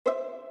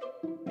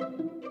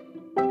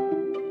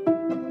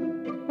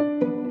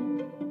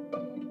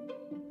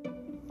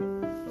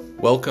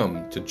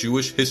Welcome to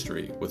Jewish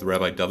History with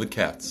Rabbi David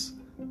Katz,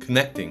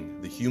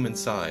 connecting the human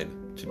side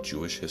to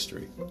Jewish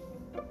history.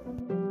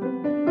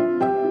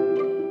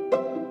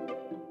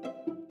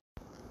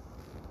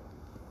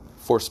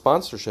 For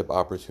sponsorship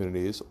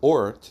opportunities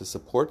or to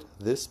support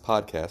this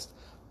podcast,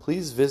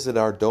 please visit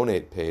our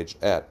donate page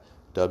at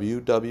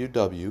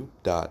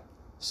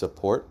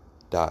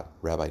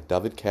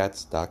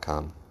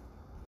www.support.rabbidavidkatz.com.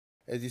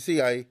 As you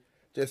see, I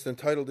just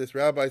entitled this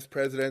Rabbis,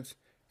 Presidents,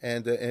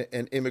 and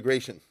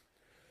Immigration.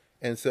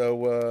 And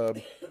so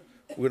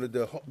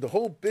the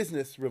whole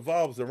business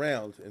revolves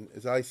around, and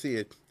as I see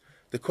it,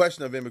 the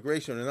question of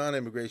immigration or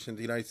non-immigration in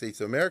the United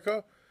States of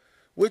America,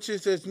 which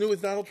is as new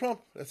as Donald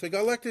Trump. That's how he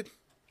got elected.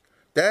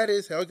 That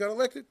is how he got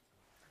elected.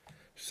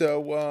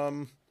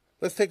 So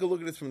let's take a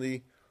look at this from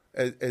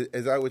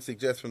as I would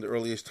suggest, from the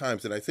earliest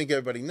times. And I think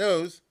everybody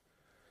knows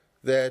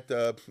that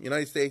the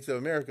United States of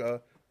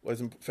America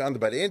wasn't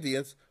founded by the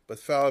Indians, but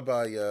founded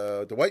by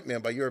the white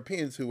man, by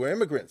Europeans who were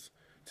immigrants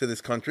to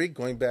this country,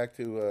 going back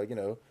to,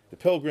 the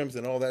Pilgrims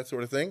and all that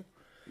sort of thing.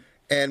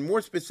 And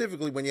more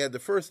specifically, when you had the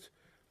first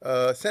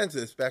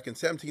census back in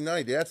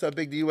 1790, that's how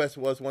big the U.S.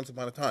 was once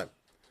upon a time.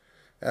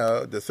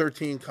 The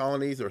 13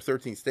 colonies or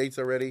 13 states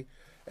already,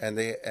 and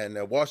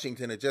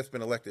Washington had just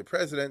been elected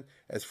president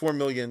as 4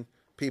 million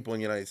people in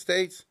the United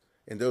States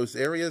in those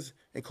areas,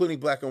 including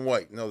black and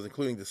white, and those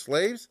including the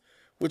slaves,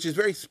 which is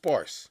very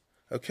sparse.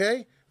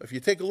 Okay? If you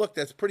take a look,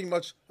 that's pretty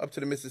much up to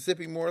the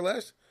Mississippi, more or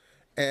less.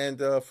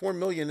 And 4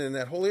 million in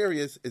that whole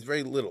area is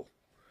very little.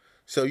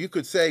 So you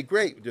could say,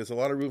 great, there's a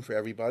lot of room for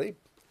everybody.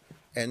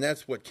 And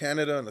that's what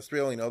Canada and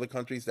Australia and other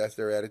countries, that's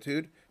their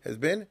attitude, has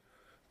been.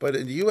 But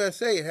in the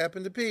USA, it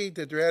happened to be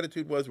that their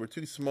attitude was we're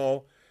too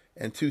small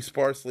and too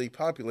sparsely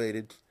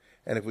populated.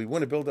 And if we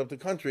want to build up the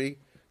country,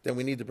 then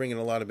we need to bring in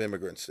a lot of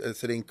immigrants.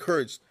 So they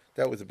encouraged,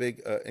 that was a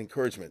big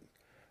encouragement.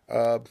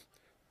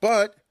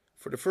 But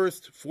for the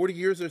first 40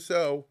 years or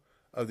so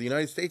of the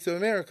United States of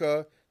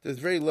America, there's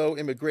very low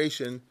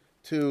immigration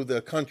to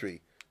the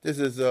country. This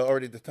is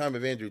already the time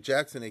of Andrew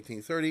Jackson,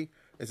 1830.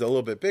 It's a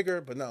little bit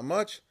bigger, but not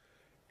much.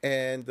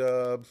 And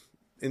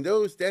in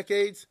those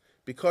decades,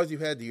 because you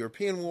had the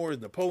European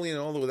Wars, Napoleon,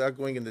 and all that, without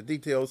going into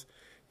details,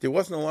 there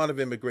wasn't a lot of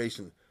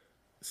immigration.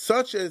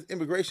 Such as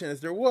immigration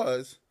as there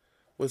was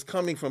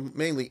coming from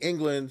mainly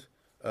England,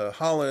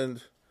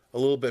 Holland, a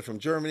little bit from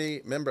Germany.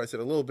 Remember, I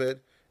said a little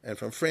bit, and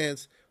from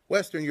France,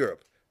 Western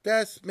Europe.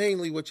 That's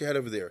mainly what you had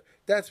over there.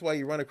 That's why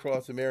you run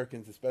across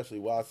Americans, especially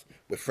WASP,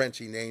 with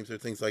Frenchy names or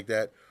things like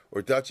that,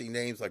 or Dutchy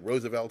names like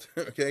Roosevelt,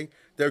 okay?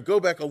 They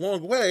go back a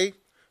long way,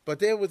 but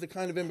there was a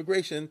kind of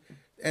immigration,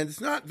 and it's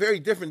not very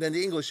different than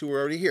the English who were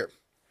already here.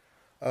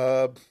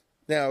 Now,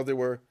 there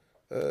were,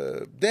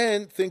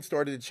 then things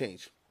started to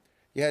change.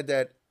 You had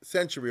that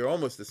century, or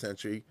almost a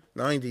century,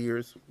 90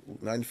 years,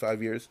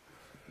 95 years,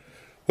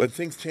 when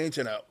things changed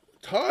and a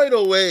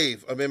tidal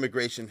wave of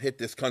immigration hit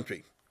this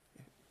country.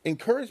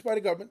 Encouraged by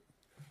the government,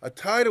 a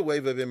tidal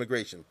wave of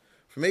immigration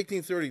from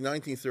 1830 to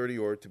 1930,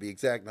 or to be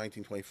exact,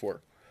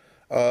 1924.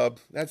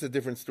 That's a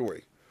different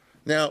story.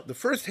 Now, the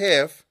first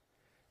half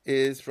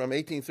is from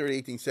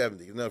 1830 to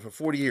 1870, for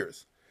 40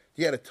 years.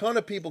 You had a ton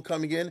of people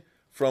coming in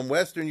from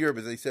Western Europe,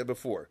 as I said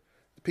before.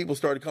 People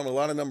started coming, a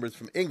lot of numbers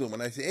from England.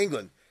 When I say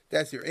England,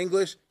 that's your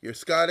English, your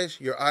Scottish,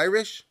 your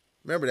Irish.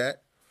 Remember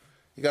that.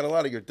 You got a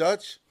lot of your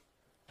Dutch,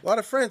 a lot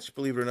of French,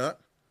 believe it or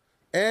not,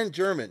 and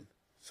German.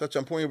 Such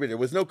I'm pointing over there. There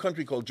was no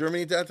country called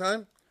Germany at that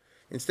time.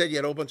 Instead, you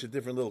had a whole bunch of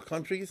different little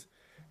countries.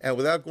 And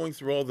without going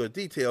through all the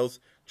details,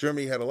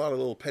 Germany had a lot of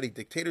little petty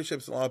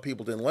dictatorships. A lot of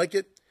people didn't like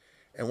it.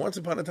 And once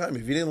upon a time,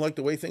 if you didn't like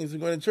the way things were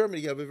going in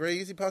Germany, you have a very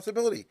easy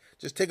possibility.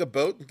 Just take a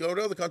boat and go to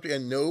another country,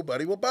 and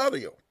nobody will bother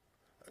you.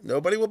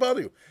 Nobody will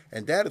bother you.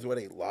 And that is what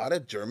a lot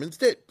of Germans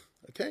did.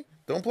 Okay?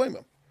 Don't blame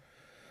them.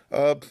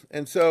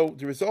 And so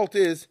the result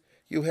is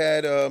you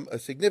had a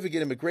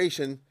significant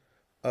immigration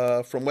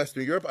from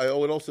Western Europe. I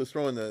would also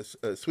throw in the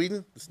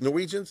Sweden, the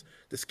Norwegians,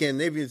 the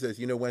Scandinavians, as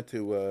you know, went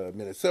to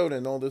Minnesota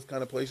and all those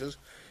kind of places.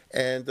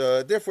 And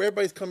therefore,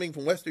 everybody's coming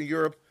from Western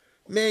Europe,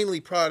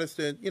 mainly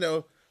Protestant,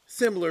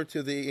 similar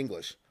to the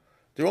English.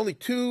 There are only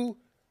two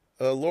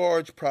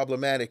large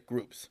problematic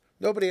groups.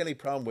 Nobody had any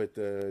problem with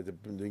the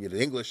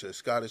English, the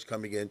Scottish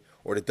coming in,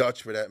 or the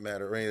Dutch for that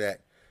matter, or any of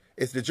that.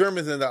 It's the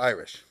Germans and the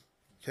Irish.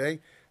 Okay?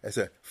 That's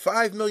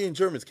 5 million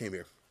Germans came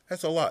here.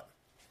 That's a lot.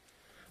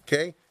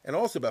 Okay? And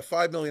also about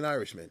 5 million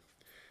Irishmen.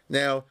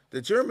 Now,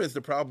 the Germans,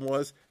 the problem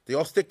was they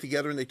all stick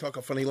together and they talk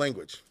a funny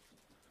language.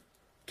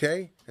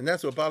 Okay? And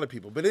that's what bothered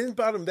people. But it didn't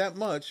bother them that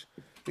much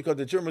because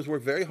the Germans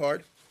work very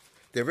hard.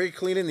 They're very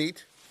clean and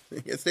neat. You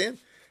understand?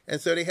 And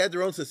so they had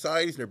their own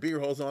societies and their beer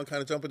halls and all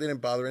kind of stuff, but they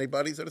didn't bother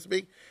anybody, so to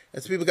speak.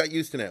 And so people got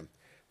used to them.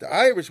 The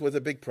Irish was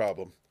a big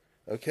problem.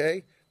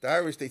 Okay? The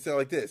Irish, they sound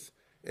like this.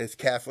 It's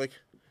Catholic.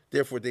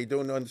 Therefore, they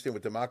don't understand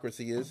what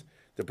democracy is.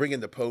 They bring in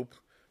the Pope.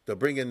 They'll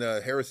bring in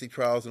heresy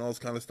trials and all this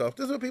kind of stuff.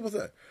 This is what people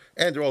say.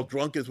 And they're all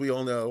drunk, as we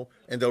all know.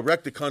 And they'll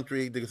wreck the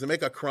country. They'll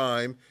make a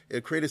crime.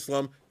 It'll create a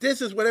slum.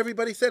 This is what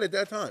everybody said at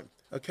that time.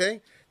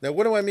 Okay? Now,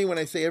 what do I mean when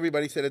I say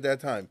everybody said at that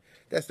time?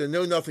 That's the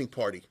Know Nothing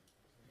Party.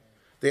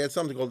 They had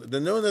something called the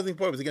Know Nothing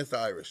Party. Was against the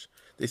Irish.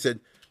 They said,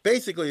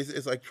 basically,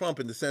 it's like Trump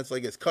in the sense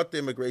like it's cut the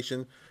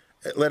immigration,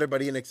 let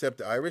everybody in except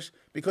the Irish,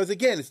 because,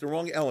 again, it's the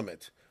wrong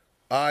element.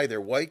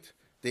 They're white.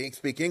 They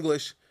speak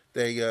English.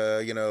 They,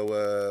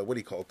 what do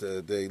you call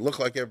it? They look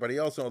like everybody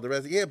else and all the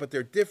rest. Yeah, but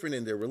they're different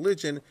in their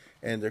religion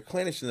and they're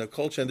clannish in their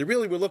culture, and they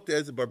really were looked at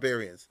as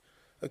barbarians.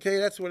 Okay,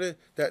 that's what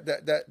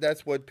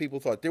that's what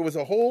people thought. There was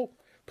a whole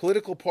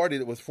political party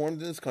that was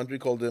formed in this country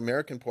called the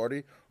American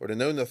Party or the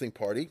Know Nothing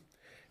Party,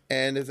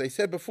 and as I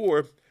said before,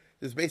 it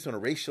was based on a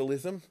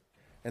racialism,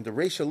 and the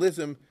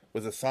racialism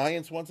was a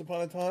science once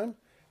upon a time,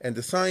 and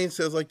the science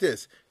says like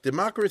this: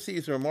 democracy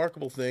is a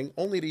remarkable thing.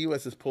 Only the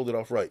U.S. has pulled it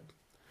off right.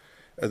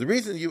 The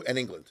reason and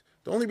England.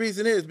 The only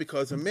reason is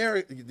because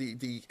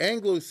the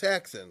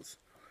Anglo-Saxons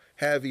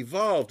have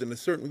evolved in a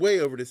certain way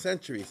over the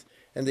centuries,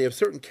 and they have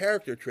certain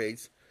character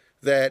traits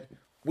that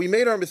we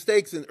made our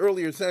mistakes in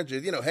earlier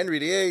centuries, Henry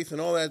VIII and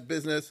all that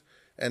business,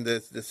 and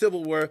the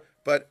Civil War,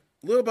 but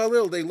little by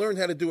little they learned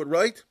how to do it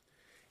right,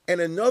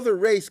 and another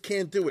race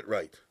can't do it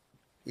right.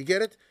 You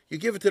get it? You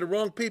give it to the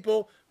wrong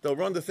people, they'll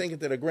run the thing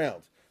into the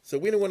ground. So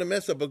we don't want to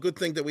mess up a good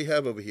thing that we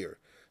have over here.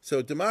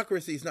 So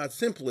democracy is not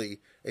simply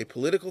a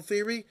political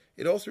theory.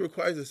 It also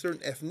requires a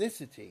certain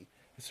ethnicity,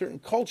 a certain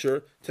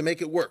culture to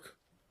make it work.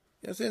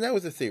 You know what I'm saying? That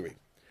was a theory.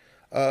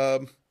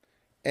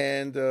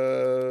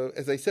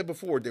 As I said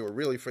before, they were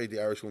really afraid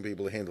the Irish wouldn't be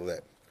able to handle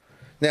that.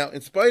 Now,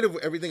 in spite of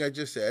everything I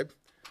just said,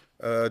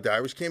 the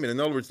Irish came in. In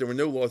other words, there were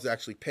no laws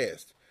actually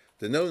passed.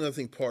 The Know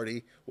Nothing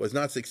Party was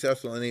not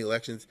successful in any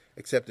elections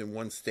except in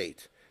one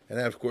state. And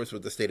that, of course,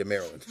 was the state of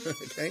Maryland.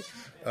 Okay?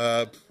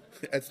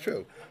 That's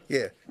true.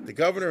 Yeah, the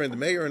governor and the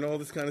mayor and all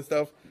this kind of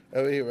stuff.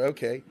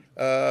 Okay.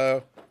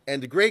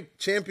 And the great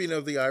champion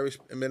of the Irish,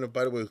 and then,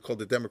 by the way, was called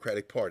the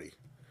Democratic Party,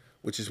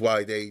 which is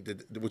why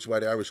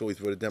the Irish always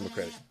voted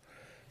Democratic.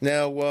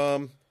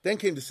 Now, then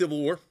came the Civil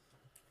War.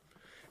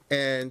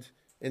 And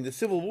in the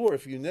Civil War,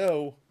 if you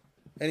know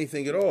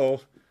anything at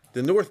all,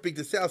 the North beat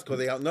the South because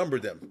they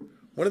outnumbered them.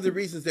 One of the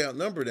reasons they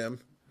outnumbered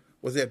them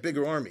was they had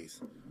bigger armies.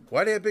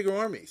 Why did they have bigger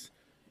armies?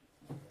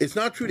 It's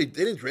not true they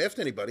didn't draft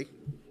anybody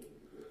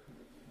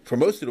for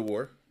most of the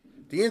war.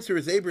 The answer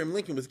is Abraham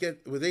Lincoln was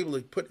able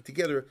to put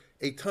together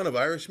a ton of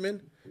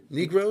Irishmen,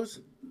 Negroes,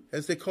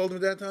 as they called them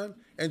at that time,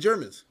 and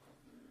Germans.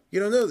 You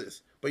don't know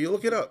this, but you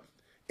look it up.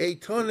 A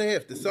ton and a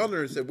half. The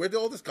Southerners said, where did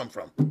all this come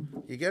from?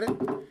 You get it?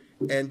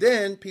 And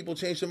then people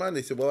changed their mind.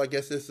 They said, well, I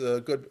guess this is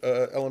a good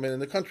element in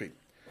the country.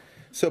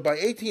 So by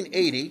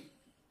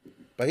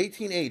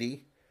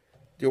 1880,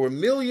 there were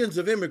millions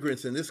of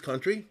immigrants in this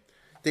country.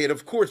 They had,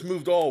 of course,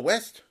 moved all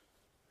west.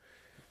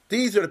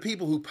 These are the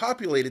people who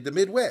populated the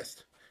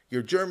Midwest.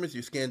 Your Germans,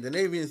 your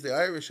Scandinavians, the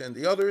Irish, and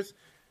the others.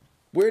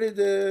 Where did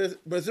the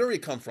Missouri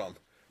come from?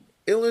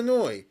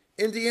 Illinois,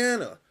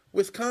 Indiana,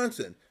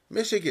 Wisconsin,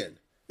 Michigan.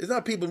 It's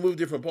not people who moved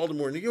here from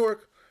Baltimore and New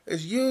York.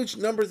 There's huge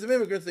numbers of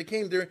immigrants that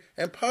came there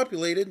and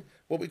populated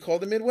what we call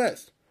the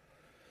Midwest.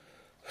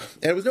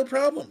 And it was no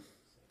problem,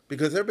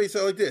 because everybody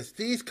said like this: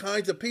 these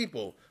kinds of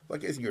people,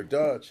 like you're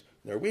Dutch,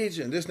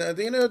 Norwegian, this, that,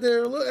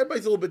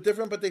 everybody's a little bit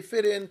different, but they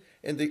fit in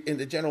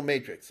the general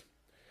matrix.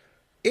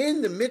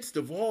 In the midst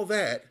of all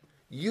that,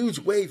 huge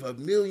wave of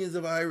millions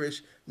of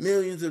Irish,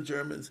 millions of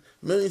Germans,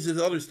 millions of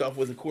other stuff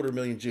was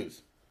 250,000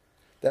 Jews.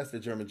 That's the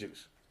German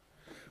Jews.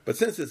 But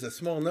since it's a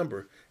small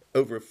number,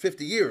 over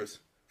 50 years,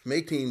 from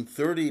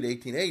 1830 to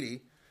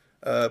 1880,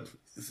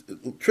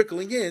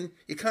 trickling in,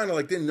 you kind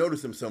of didn't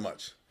notice them so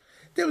much.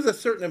 There was a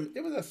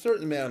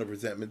certain amount of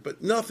resentment,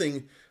 but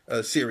nothing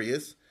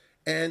serious.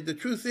 And the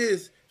truth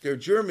is, they're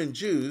German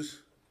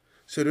Jews,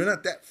 so they're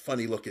not that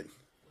funny looking.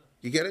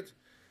 You get it?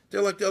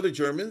 They're like the other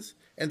Germans,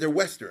 and they're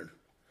Western.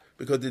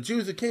 Because the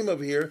Jews that came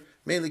over here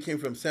mainly came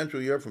from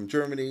Central Europe, from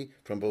Germany,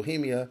 from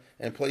Bohemia,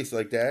 and places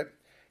like that.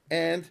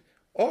 And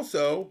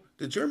also,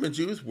 the German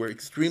Jews were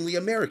extremely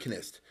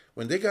Americanist.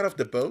 When they got off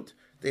the boat,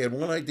 they had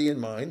one idea in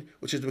mind,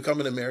 which is to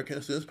become an American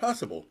as soon as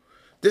possible.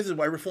 This is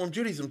why Reform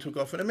Judaism took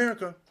off in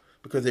America,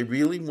 because they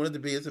really wanted to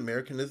be as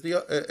American as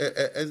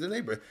the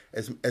neighbor,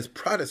 as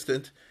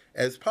Protestant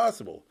as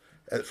possible.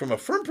 From a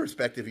firm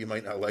perspective, you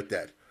might not like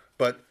that.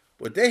 But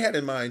what they had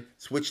in mind,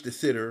 switch the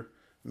siddur,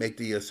 make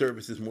the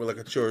services more like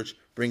a church,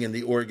 bring in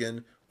the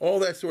organ, all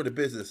that sort of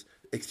business,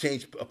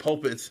 exchange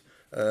pulpits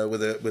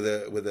with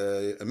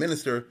a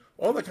minister,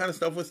 all that kind of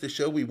stuff was to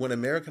show we want to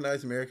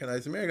Americanize.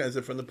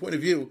 And from the point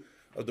of view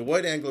of the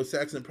white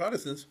Anglo-Saxon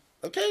Protestants,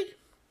 okay.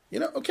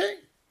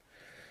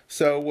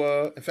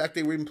 So, in fact,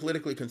 they were even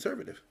politically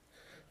conservative.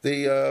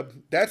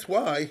 That's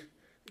why,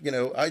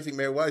 Isaac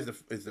Mayer Wise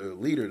is the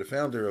leader, the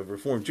founder of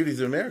Reform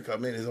Judaism in America. I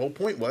mean, his whole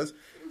point was,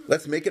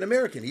 let's make it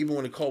American. He even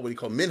want to call what he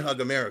called Minhag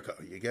America.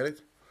 You get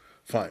it?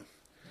 Fine.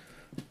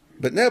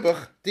 But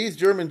Nebuch, these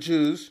German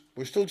Jews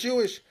were still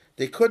Jewish.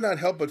 They could not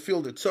help but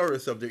feel the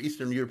tsaros of their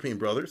Eastern European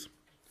brothers.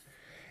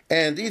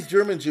 And these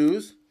German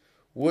Jews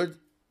would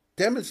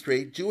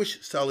demonstrate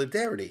Jewish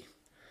solidarity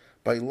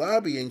by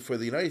lobbying for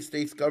the United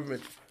States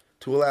government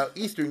to allow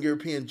Eastern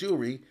European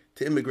Jewry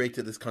to immigrate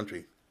to this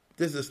country.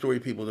 This is a story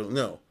people don't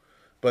know.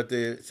 But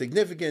the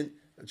significant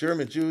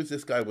German Jews,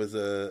 this guy has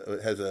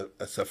a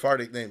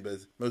Sephardic name, but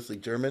is mostly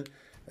German.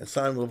 And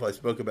Simon Wolf, I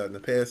spoke about in the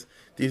past.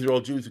 These are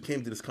all Jews who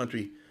came to this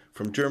country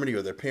from Germany,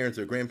 or their parents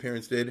or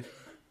grandparents did.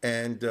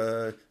 And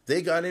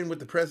they got in with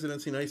the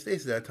presidency of the United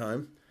States at that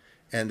time,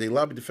 and they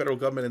lobbied the federal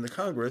government and the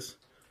Congress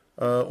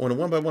on a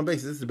one-by-one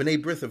basis. This is the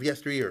B'nai B'rith of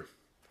yesteryear,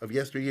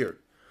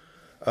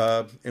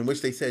 in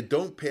which they said,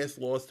 don't pass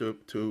laws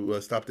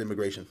to stop the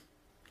immigration.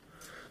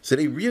 So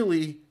they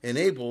really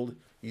enabled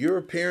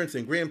your parents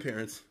and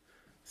grandparents,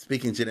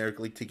 speaking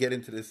generically, to get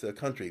into this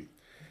country.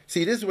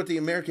 See, this is what the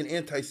American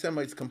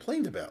anti-Semites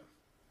complained about,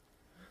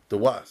 the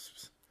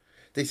WASPs.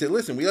 They said,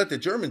 listen, we let the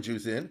German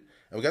Jews in, and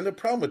we got no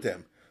problem with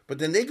them. But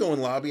then they go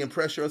and lobby and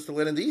pressure us to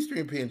let in the Eastern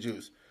European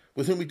Jews,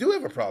 with whom we do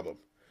have a problem.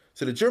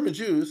 So the German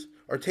Jews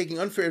are taking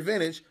unfair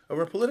advantage of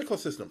our political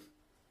system.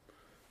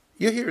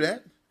 You hear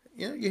that?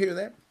 Yeah, you hear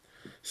that?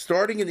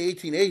 Starting in the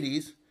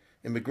 1880s,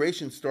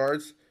 immigration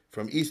starts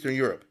from Eastern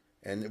Europe,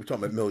 and we're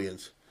talking about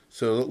millions.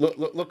 So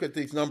look at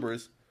these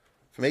numbers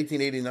from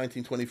 1880 to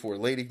 1924,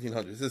 late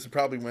 1800s. This is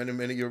probably when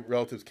many of your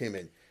relatives came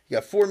in. You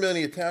got 4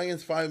 million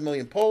Italians, 5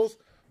 million Poles,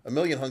 1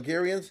 million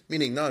Hungarians,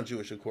 meaning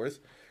non-Jewish, of course,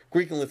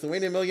 Greek and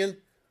Lithuanian million,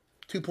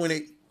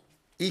 2.8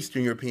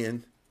 Eastern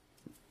European,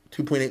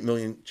 2.8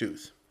 million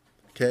Jews.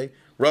 Okay?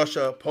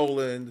 Russia,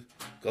 Poland,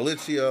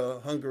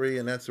 Galicia, Hungary,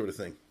 and that sort of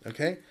thing.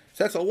 Okay?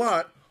 So that's a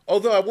lot.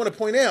 Although I want to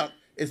point out,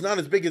 it's not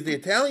as big as the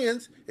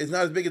Italians, it's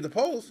not as big as the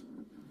Poles.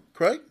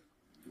 Correct?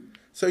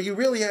 So you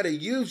really had a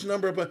huge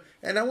number of,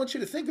 and I want you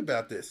to think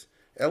about this.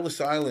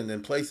 Ellis Island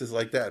and places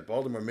like that,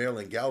 Baltimore,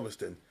 Maryland,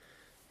 Galveston,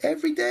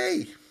 every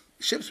day,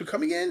 ships were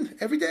coming in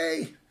every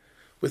day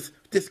with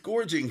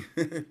disgorging,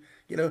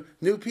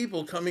 new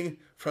people coming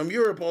from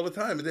Europe all the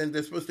time, and then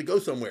they're supposed to go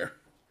somewhere.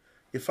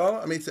 You follow?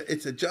 I mean,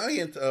 it's a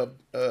giant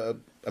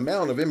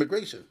amount of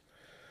immigration.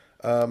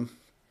 The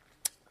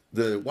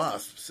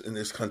WASPs in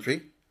this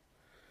country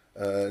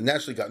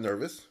naturally got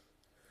nervous.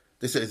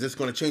 They said, is this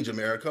going to change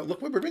America?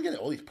 Look, we're bringing in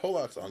all these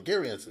Polacks,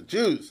 Hungarians,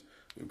 Jews,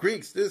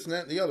 Greeks, this and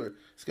that and the other.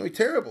 It's going to be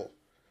terrible.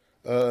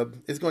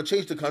 It's going to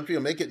change the country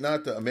and make it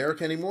not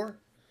America anymore.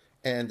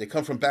 And they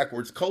come from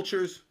backwards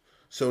cultures.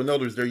 So in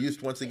other words, they're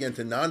used once again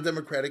to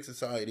non-democratic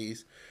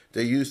societies.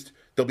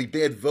 They'll be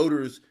bad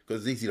voters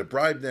because it's easy to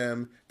bribe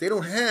them. They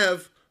don't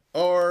have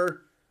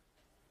our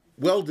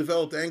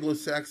well-developed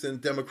Anglo-Saxon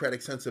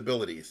democratic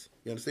sensibilities.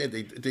 You understand?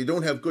 They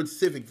don't have good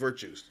civic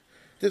virtues.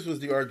 This was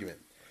the argument.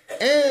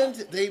 And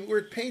they were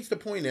at pains to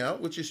point out,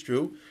 which is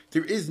true,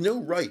 there is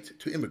no right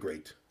to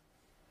immigrate.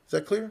 Is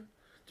that clear?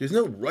 There's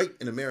no right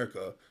in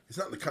America. It's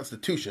not in the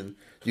Constitution.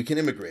 You can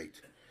immigrate.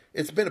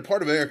 It's been a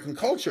part of American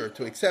culture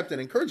to accept and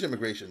encourage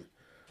immigration,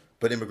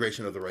 but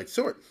immigration of the right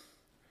sort.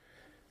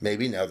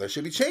 Maybe now that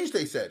should be changed,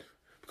 they said,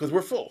 because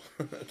we're full.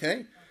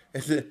 Okay?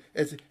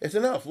 It's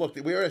enough. Look,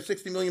 we are at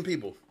 60 million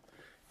people.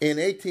 In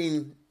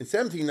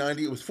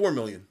 1790, it was 4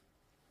 million.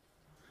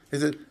 He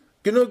said,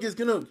 genug is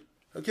genug.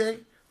 Okay?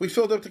 We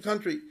filled up the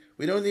country.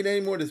 We don't need any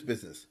more of this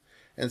business.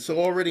 And so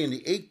already in the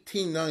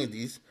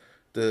 1890s,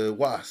 the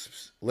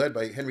WASPs, led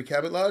by Henry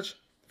Cabot Lodge,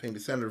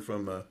 famous senator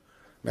from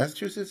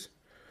Massachusetts,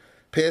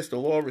 passed a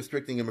law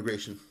restricting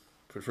immigration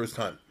for the first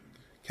time.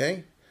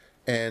 Okay?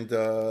 And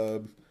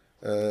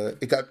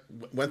it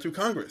went through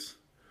Congress.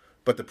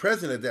 But the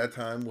president at that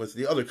time was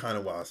the other kind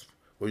of WASP,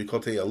 what you call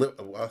today a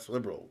WASP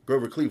liberal,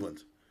 Grover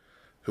Cleveland,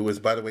 who was,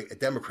 by the way, a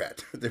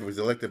Democrat that was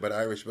elected by the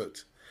Irish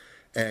votes.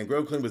 And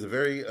Grover Cleveland was a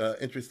very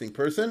interesting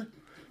person.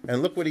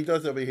 And look what he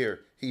does over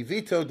here. He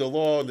vetoed the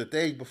law the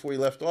day before he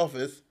left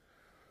office.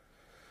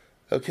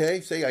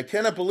 Okay, saying, I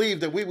cannot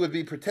believe that we would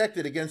be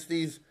protected against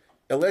these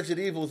alleged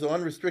evils of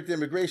unrestricted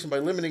immigration by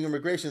limiting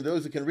immigration to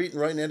those who can read and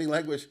write in any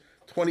language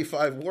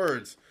 25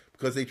 words.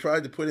 Because they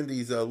tried to put in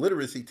these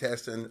literacy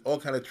tests and all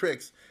kind of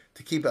tricks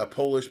to keep out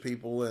Polish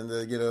people and,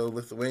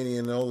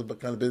 Lithuanian and all the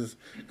kind of business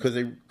because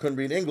they couldn't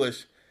read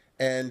English.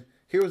 And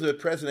here was what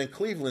President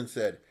Cleveland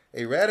said.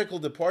 A radical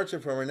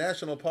departure from our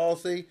national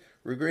policy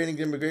regarding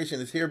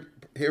immigration is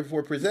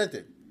herefore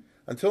presented.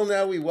 Until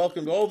now, we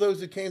welcomed all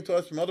those who came to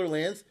us from other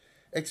lands,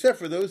 except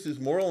for those whose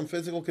moral and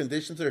physical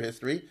conditions or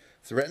history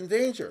threaten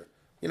danger.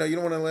 You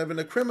don't want to live in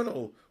a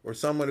criminal or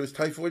someone who's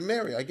Typhoid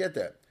Mary. I get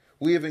that.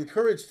 We have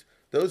encouraged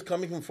those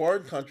coming from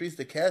foreign countries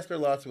to cast their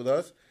lots with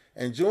us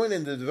and join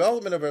in the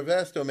development of our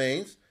vast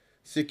domains,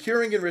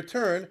 securing in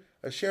return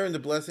a share in the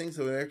blessings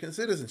of American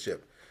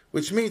citizenship,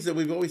 which means that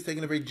we've always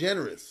taken a very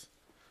generous,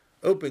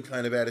 open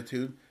kind of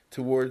attitude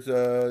towards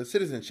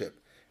citizenship.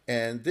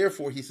 And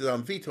therefore, he says,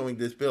 I'm vetoing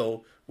this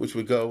bill, which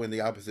would go in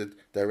the opposite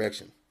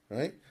direction,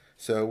 right?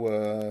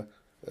 So,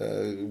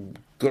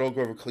 good old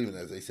Grover Cleveland,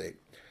 as they say.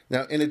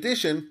 Now, in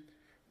addition,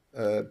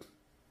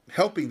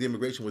 helping the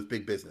immigration was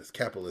big business,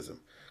 capitalism.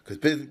 Because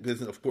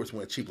business, of course,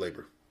 wanted cheap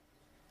labor.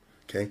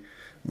 Okay?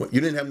 You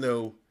didn't have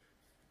no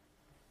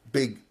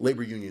big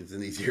labor unions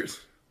in these years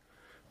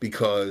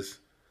because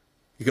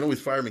you can always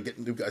fire them and get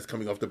new guys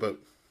coming off the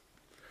boat.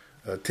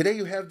 Today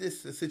you have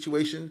this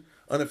situation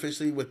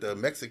unofficially with the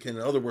Mexican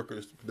and other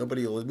workers.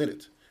 Nobody will admit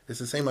it. It's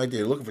the same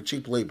idea. They're looking for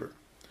cheap labor.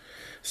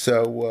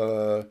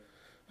 So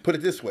put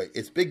it this way.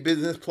 It's big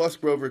business plus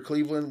Grover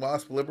Cleveland,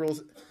 WASP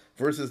liberals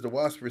versus the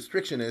WASP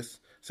restrictionists.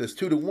 Says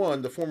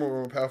 2-1, the former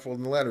were more powerful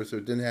than the latter, so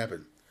it didn't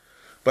happen.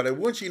 But I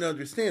want you to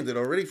understand that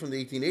already from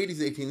the 1880s,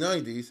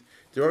 1890s,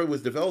 there already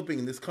was developing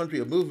in this country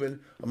a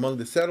movement among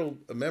the settled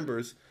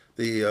members,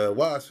 the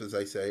WASP, as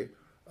I say,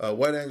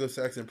 white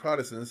Anglo-Saxon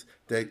Protestants,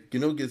 that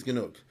genug is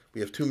genug.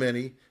 We have too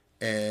many,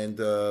 and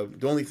the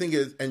only thing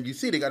is, and you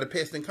see, they got it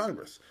passed in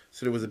Congress.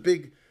 So there was a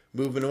big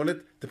movement on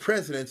it. The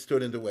president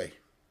stood in the way.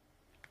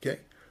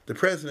 Okay? The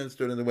president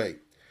stood in the way.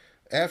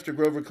 After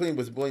Grover Cleveland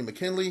was William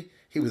McKinley,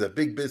 he was a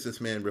big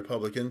businessman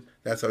Republican.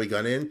 That's how he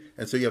got in.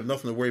 And so you have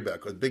nothing to worry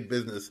about because big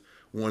business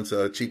wants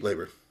cheap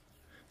labor.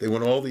 They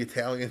want all the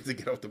Italians to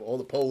get off all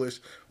the Polish,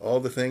 all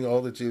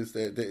the Jews.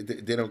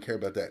 They don't care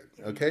about that.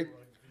 Okay?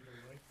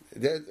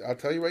 I'll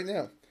tell you right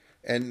now.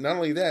 And not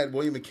only that,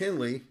 William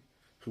McKinley,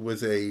 who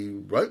was a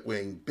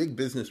right-wing, big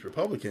business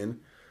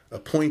Republican,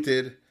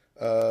 appointed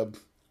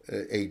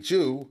a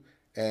Jew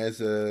as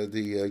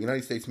the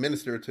United States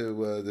minister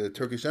to the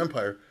Turkish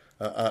Empire,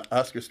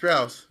 Oscar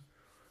Strauss,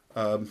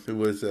 who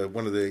was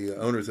one of the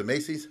owners of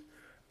Macy's.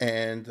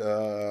 And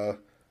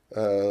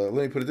let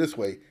me put it this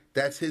way.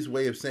 That's his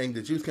way of saying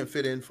the Jews can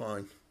fit in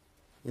fine.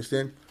 You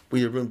understand?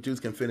 We have room, Jews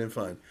can fit in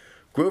fine.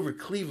 Grover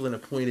Cleveland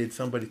appointed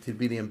somebody to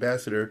be the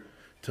ambassador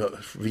to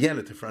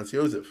Vienna, to Franz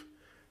Josef.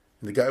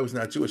 And the guy was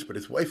not Jewish, but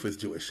his wife was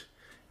Jewish.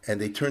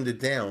 And they turned it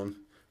down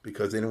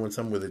because they didn't want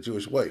someone with a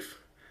Jewish wife.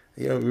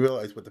 We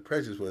realized what the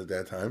prejudice was at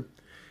that time.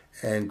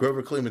 And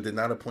Grover Cleveland did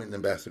not appoint an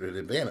ambassador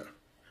to Vienna.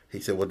 He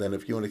said, well, then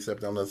if you won't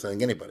accept, I'm not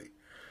sending anybody.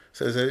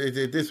 So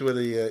this were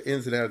the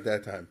ins and outs at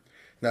that time.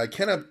 Now, I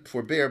cannot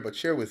forbear but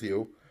share with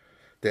you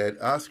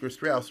that Oscar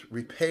Strauss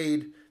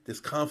repaid this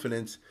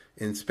confidence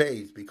in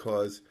spades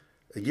because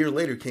a year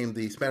later came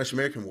the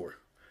Spanish-American War.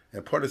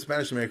 And part of the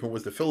Spanish-American War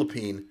was the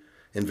Philippine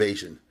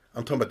invasion.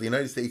 I'm talking about the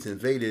United States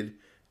invaded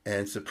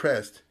and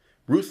suppressed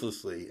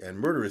ruthlessly and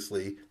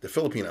murderously the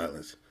Philippine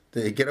Islands.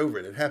 They get over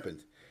it. It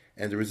happened.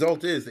 And the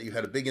result is that you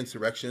had a big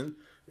insurrection.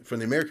 From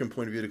the American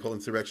point of view, they call it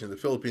insurrection. The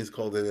Philippines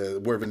called it a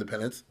War of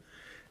Independence.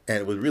 And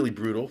it was really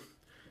brutal.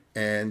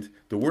 And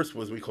the worst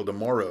was what we called the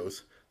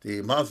Moros,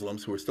 the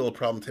Muslims, who are still a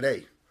problem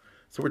today.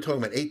 So we're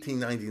talking about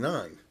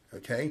 1899,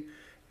 okay?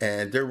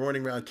 And they're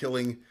running around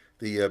killing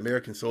the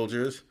American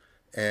soldiers.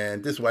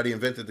 And this is why they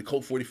invented the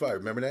Colt 45.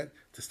 Remember that?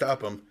 To stop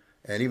them.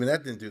 And even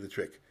that didn't do the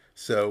trick.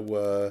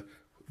 So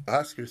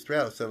Oscar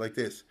Strauss said like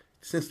this.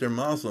 Since they're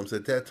Muslims,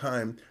 at that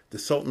time, the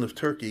Sultan of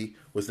Turkey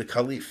was the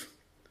Caliph,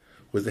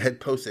 was the head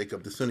posek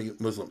of the Sunni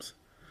Muslims.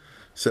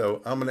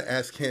 So I'm going to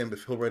ask him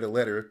if he'll write a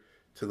letter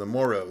to the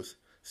Moros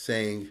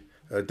saying,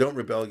 don't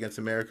rebel against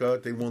America.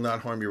 They will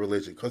not harm your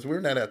religion. Because we're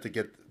not out to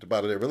get the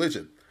bottom of their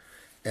religion.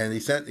 And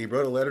he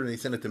wrote a letter and he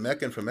sent it to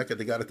Mecca. And from Mecca,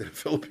 they got it to the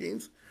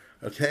Philippines.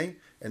 Okay?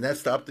 And that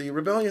stopped the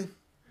rebellion.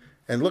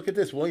 And look at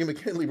this. William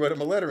McKinley wrote him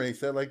a letter and he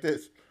said like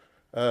this.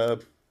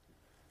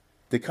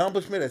 The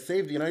accomplishment has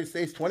saved the United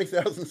States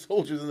 20,000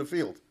 soldiers in the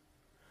field.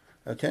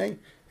 Okay?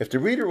 If the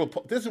reader will,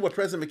 this is what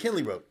President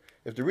McKinley wrote.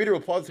 If the reader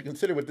will pause to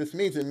consider what this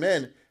means in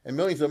men and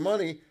millions of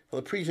money, he'll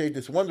appreciate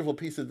this wonderful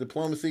piece of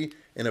diplomacy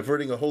in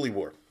averting a holy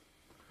war.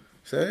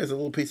 So there's a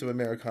little piece of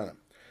Americana.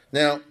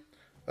 Now,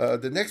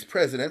 the next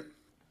president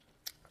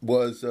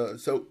was,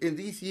 so in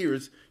these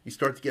years, you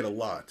start to get a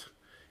lot.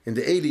 In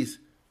the 80s,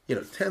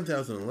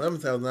 10,000,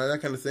 11,000, that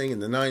kind of thing. In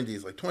the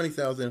 90s, like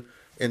 20,000.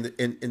 In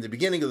the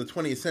beginning of the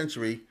 20th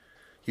century,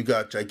 you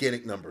got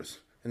gigantic numbers.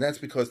 And that's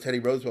because Teddy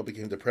Roosevelt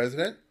became the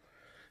president.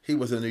 He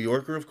was a New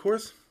Yorker, of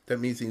course. That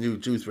means he knew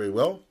Jews very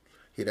well.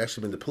 He had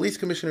actually been the police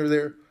commissioner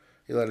there.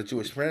 He had a lot of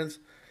Jewish friends.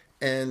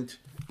 And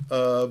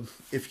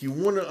if you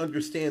want to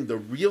understand the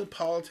real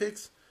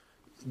politics,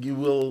 you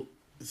will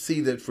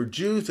see that for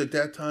Jews at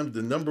that time,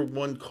 the number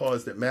one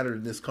cause that mattered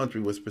in this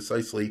country was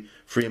precisely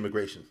free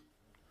immigration.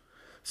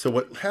 So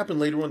what happened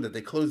later on, that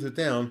they closed it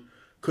down,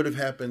 could have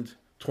happened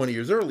 20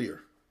 years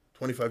earlier,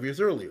 25 years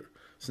earlier.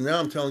 So now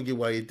I'm telling you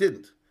why it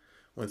didn't.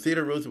 When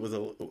Theodore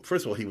Roosevelt was,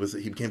 first of all,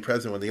 he became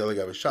president when the other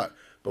guy was shot.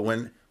 But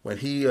when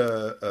he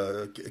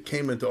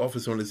came into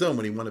office on his own,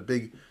 when he won a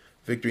big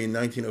victory in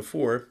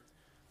 1904,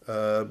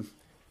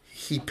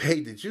 he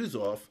paid the Jews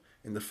off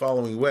in the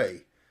following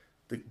way.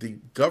 The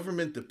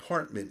government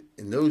department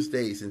in those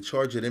days in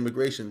charge of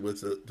immigration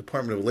was the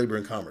Department of Labor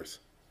and Commerce.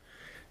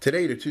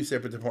 Today, they're two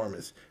separate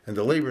departments, and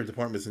the Labor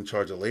Department is in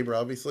charge of labor,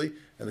 obviously,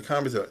 and the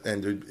Commerce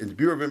and the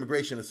Bureau of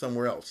Immigration is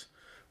somewhere else.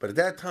 But at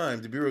that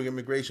time, the Bureau of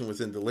Immigration was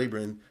in the Labor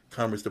and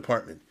Commerce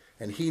Department,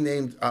 and he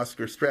named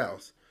Oscar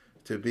Strauss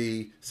to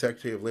be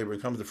Secretary of Labor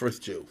and Commerce, the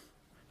first Jew.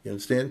 You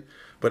understand?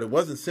 But it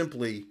wasn't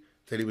simply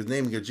that he was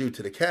naming a Jew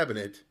to the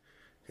cabinet.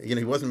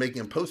 He wasn't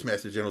making him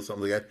Postmaster General or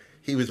something like that.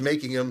 He was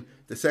making him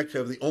the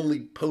Secretary of the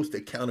only post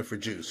that counted for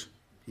Jews.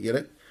 You get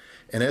it?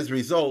 And as a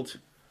result,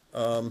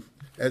 when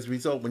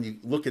you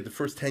look at the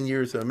first 10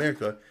 years of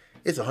America,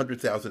 it's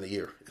 100,000 a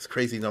year. It's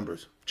crazy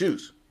numbers.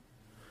 Jews.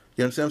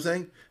 You understand what I'm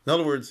saying? In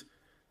other words,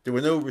 there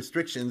were no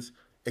restrictions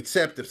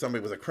except if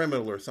somebody was a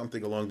criminal or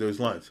something along those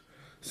lines.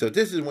 So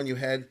this is when you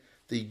had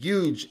the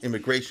huge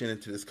immigration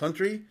into this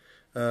country,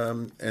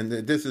 and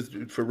this is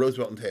for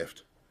Roosevelt and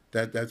Taft.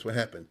 That's what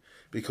happened.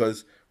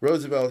 Because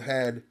Roosevelt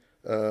had,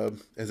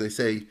 as I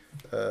say,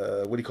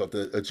 what do you call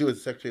it, a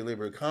Jewish Secretary of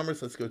Labor and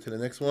Commerce. Let's go to the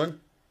next one.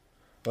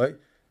 Right?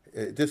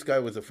 This guy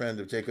was a friend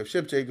of Jacob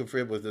Schiff. Jacob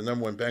Schiff was the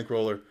number one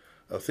bankroller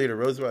of Theodore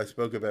Roosevelt. I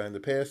spoke about in the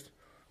past.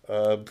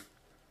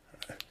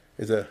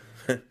 Is a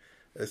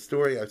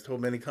story I've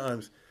told many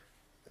times.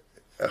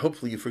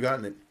 Hopefully you've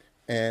forgotten it.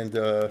 And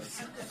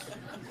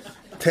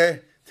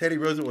Teddy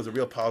Roosevelt was a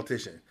real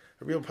politician.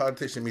 A real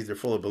politician means they're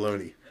full of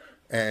baloney.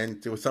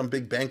 And there was some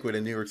big banquet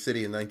in New York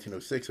City in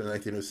 1906 or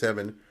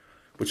 1907,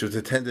 which was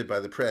attended by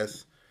the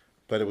press.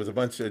 But it was a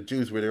bunch of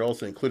Jews were there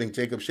also, including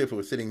Jacob Schiff, who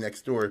was sitting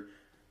next to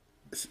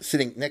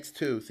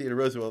Theodore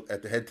Roosevelt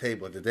at the head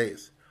table at the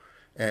dais.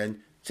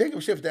 And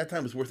Jacob Schiff at that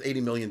time was worth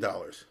 $80 million.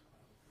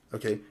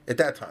 Okay, at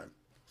that time.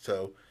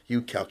 So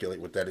you calculate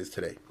what that is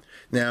today.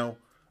 Now,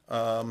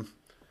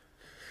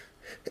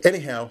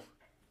 anyhow,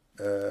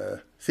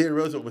 Theodore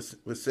Roosevelt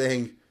was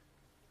saying,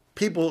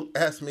 people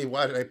ask me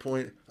why did I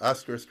appoint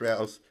Oscar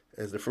Strauss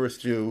as the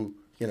first Jew,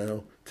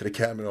 to the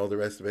cabinet and all the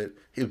rest of it.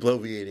 He was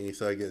bloviating. He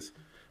said, I guess,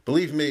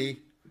 believe me,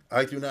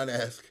 I do not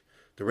ask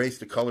the race,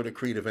 the color, the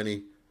creed of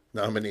any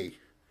nominee.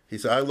 He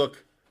said, I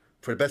look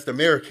for the best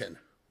American,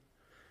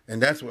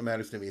 and that's what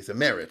matters to me. It's a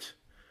merit.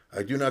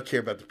 I do not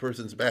care about the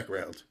person's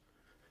background.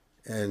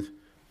 And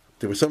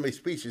there were so many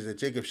speeches that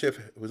Jacob Schiff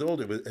was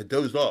older, but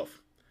dozed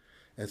off.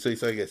 And so he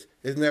said, I guess,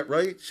 isn't that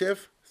right,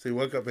 Schiff? So he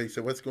woke up and he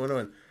said, what's going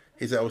on?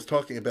 He said, I was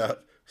talking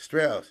about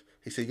Strauss.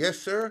 He said, yes,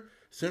 sir.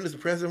 As soon as the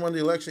president won the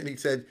election, he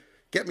said,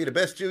 get me the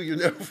best Jew you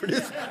know for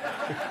this.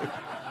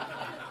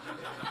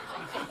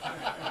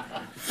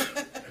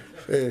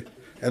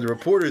 And the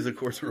reporters, of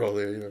course, were all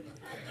there.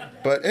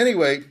 But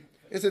anyway,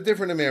 it's a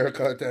different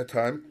America at that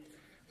time.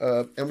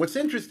 And what's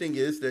interesting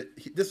is that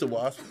this is a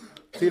WASP,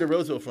 Theodore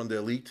Roosevelt from the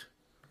elite,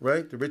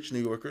 right? The rich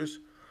New Yorkers.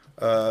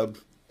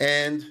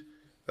 And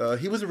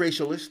he was a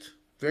racialist,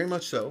 very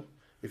much so,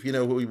 if you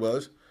know who he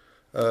was.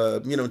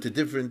 Into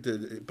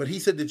different, but he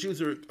said the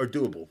Jews are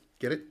doable.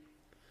 Get it?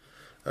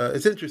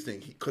 It's interesting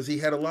because he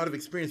had a lot of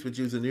experience with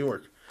Jews in New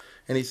York.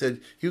 And he said,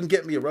 you can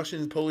get me a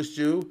Russian, Polish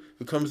Jew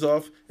who comes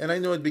off, and I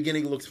know at the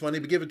beginning it looks funny,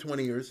 but give it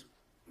 20 years.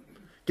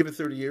 Give it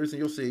 30 years, and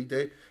you'll see.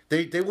 They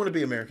want to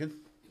be American.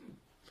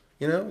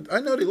 I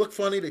know they look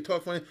funny, they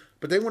talk funny,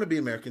 but they want to be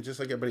American just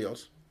like everybody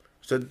else.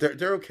 So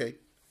they're okay.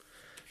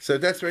 So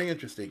that's very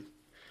interesting.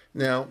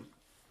 Now,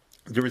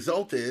 the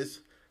result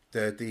is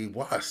that the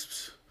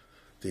WASPs,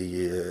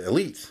 the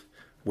elites,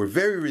 were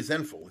very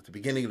resentful at the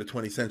beginning of the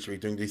 20th century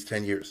during these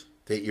 10 years,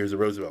 the 8 years of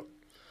Roosevelt,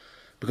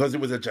 because it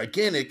was a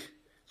gigantic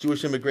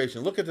Jewish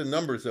immigration. Look at the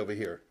numbers over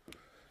here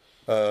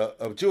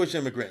of Jewish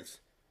immigrants.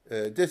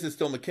 This is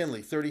still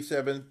McKinley,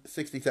 37,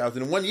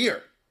 60,000 in 1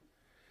 year.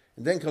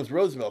 And then comes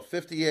Roosevelt,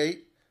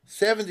 58,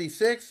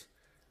 76,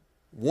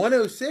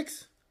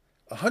 106,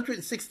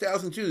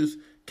 106,000 Jews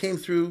came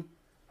through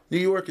New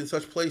York and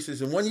such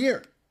places in 1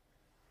 year.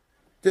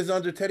 This is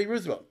under Teddy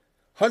Roosevelt.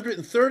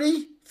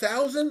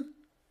 130,000?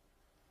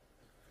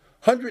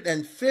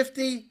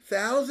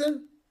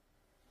 150,000?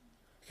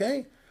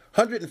 Okay?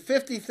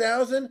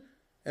 150,000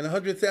 and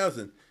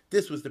 100,000.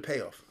 This was the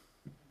payoff.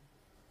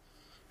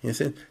 You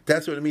understand?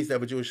 That's what it means to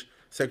have a Jewish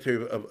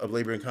Secretary of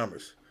Labor and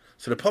Commerce.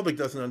 So the public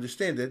doesn't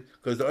understand it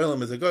because the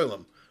oilem is a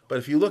goylem. But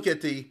if you look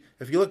at the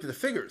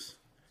figures,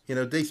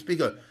 they speak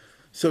of.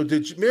 So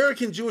the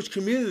American Jewish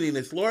community in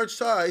its large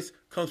size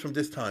comes from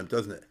this time,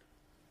 doesn't it?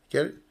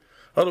 Get it?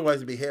 Otherwise,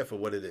 it'd be half of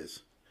what it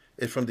is.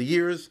 It's from the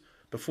years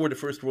before the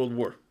First World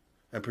War,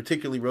 and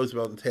particularly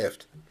Roosevelt and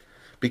Taft.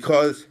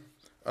 Because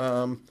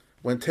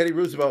when Teddy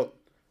Roosevelt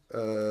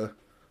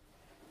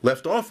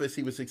left office,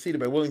 he was succeeded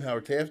by William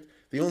Howard Taft,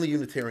 the only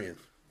Unitarian,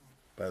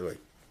 by the way.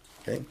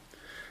 Okay?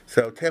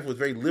 So Taft was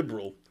very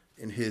liberal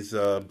in his,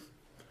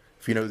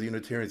 if you know the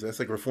Unitarians, that's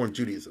like Reformed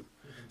Judaism.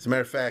 As a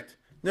matter of fact,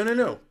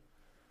 no.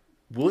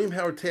 William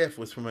Howard Taft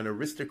was from an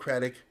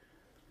aristocratic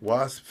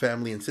WASP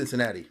family in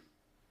Cincinnati.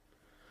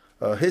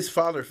 His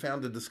father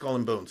founded the Skull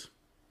and Bones.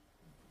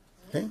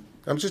 Okay?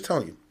 I'm just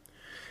telling you.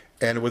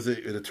 And it was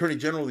an Attorney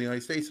General of the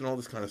United States and all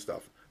this kind of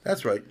stuff.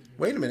 That's right.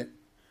 Wait a minute.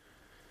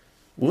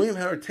 William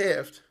Howard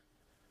Taft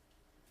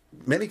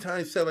many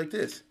times said like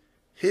this.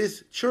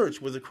 His church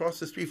was across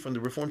the street from the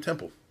Reformed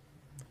Temple,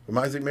 from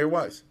Isaac Mayer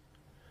Wise.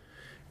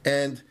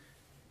 And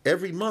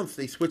every month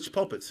they switched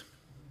pulpits.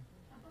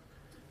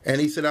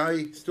 And he said,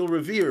 I still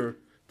revere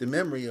the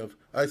memory of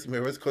Isaac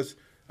Mayer Wise because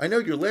I know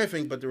you're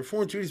laughing, but the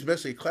Reformed Judaism,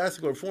 especially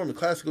classical Reform and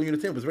classical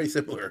Unitarian, was very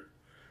similar.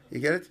 You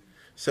get it?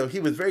 So he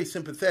was very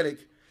sympathetic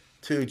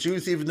to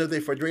Jews, even though they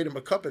fordrated him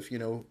a cup, if you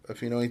know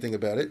anything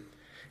about it.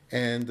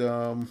 And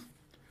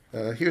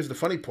here's the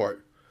funny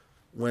part.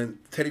 When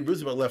Teddy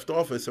Roosevelt left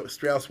office,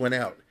 Strauss went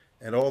out,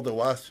 and all the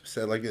WASP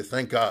said like this,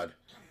 thank God,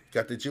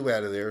 got the Jew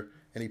out of there,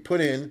 and he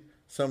put in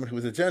someone who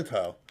was a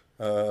Gentile,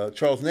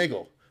 Charles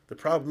Nagel. The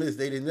problem is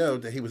they didn't know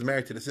that he was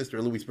married to the sister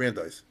of Louis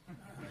Brandeis.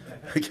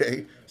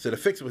 Okay, so the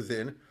fix was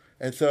in,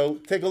 and so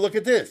take a look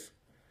at this.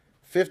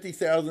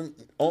 50,000,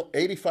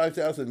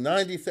 85,000,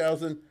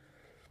 90,000,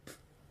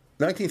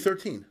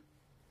 1913,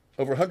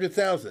 over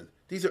 100,000.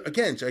 These are,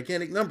 again,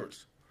 gigantic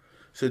numbers.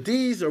 So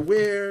these are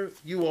where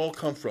you all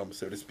come from,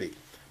 so to speak.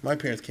 My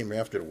parents came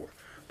after the war.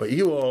 But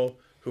you all,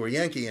 who are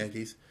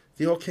Yankees,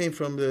 they all came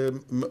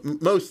from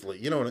mostly,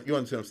 you understand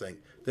what I'm saying.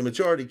 The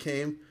majority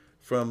came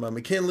from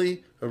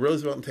McKinley,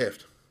 Roosevelt, and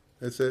Taft.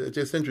 It's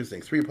just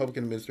interesting. 3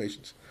 Republican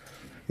administrations.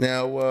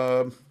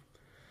 Now,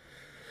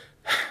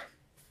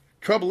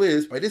 trouble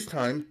is, by this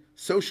time,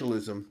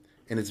 socialism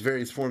in its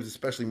various forms,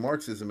 especially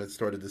Marxism, had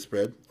started to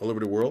spread all over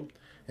the world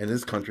and in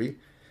this country.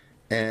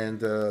 And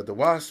the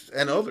WASPs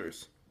and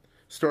others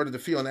started to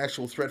feel an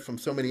actual threat from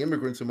so many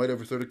immigrants who might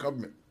overthrow the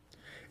government.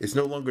 It's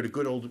no longer the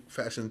good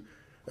old-fashioned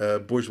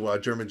bourgeois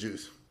German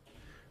Jews.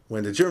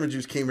 When the German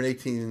Jews came in the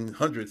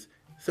 1800s,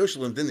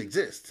 socialism didn't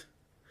exist.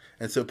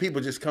 And so people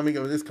just coming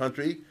over this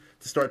country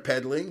to start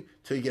peddling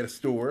till you get a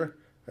store,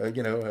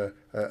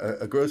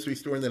 a grocery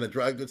store, and then a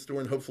dry goods store,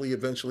 and hopefully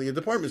eventually a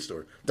department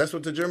store. That's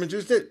what the German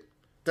Jews did.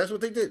 That's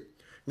what they did.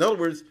 In other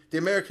words, the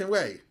American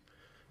way.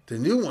 The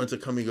new ones are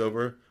coming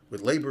over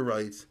with labor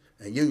rights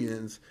and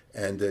unions,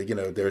 and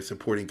they're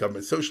supporting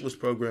government socialist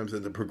programs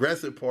and the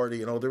Progressive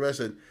Party and all the rest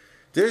of it.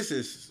 This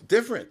is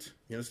different.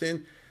 You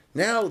understand?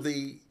 Now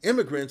the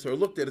immigrants are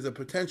looked at as a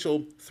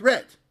potential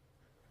threat.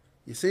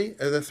 You see,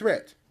 as a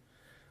threat.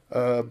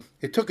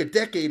 It took a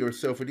decade or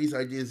so for these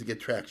ideas to get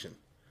traction.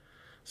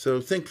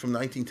 So think from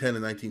 1910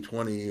 to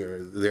 1920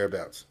 or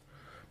thereabouts.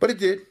 But it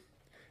did,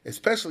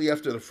 especially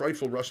after the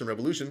frightful Russian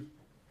Revolution,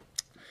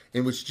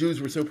 in which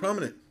Jews were so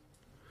prominent.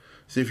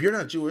 So if you're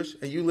not Jewish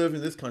and you live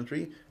in this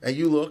country and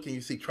you look and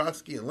you see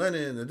Trotsky and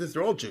Lenin and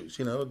they're all Jews,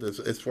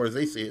 as far as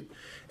they see it,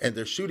 and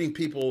they're shooting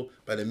people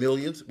by the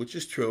millions, which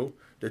is true.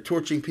 They're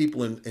torturing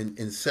people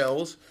in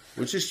cells,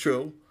 which is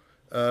true.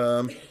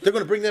 They're going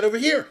to bring that over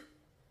here.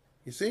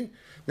 You see?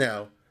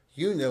 Now,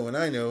 and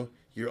I know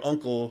your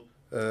uncle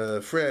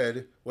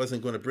Fred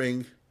wasn't going to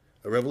bring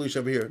a revolution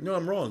over here. No,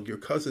 I'm wrong. Your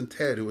cousin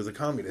Ted, who was a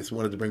communist,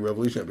 wanted to bring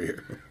revolution over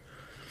here.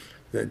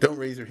 Don't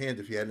raise your hand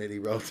if you had any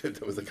relative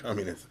that was a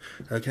communist.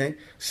 Okay?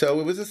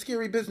 So it was a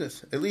scary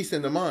business, at least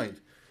in the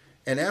mind.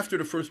 And after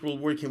the First World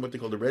War came what they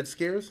call the Red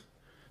Scares.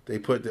 They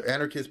put the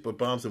anarchists put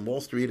bombs in Wall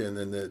Street and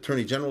then the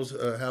Attorney General's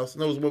house.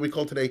 And that was what we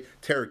call today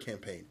terror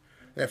campaign.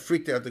 That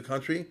freaked out the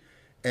country.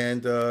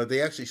 And they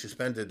actually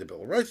suspended the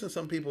Bill of Rights on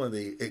some people, and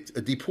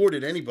they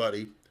deported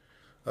anybody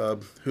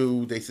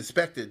who they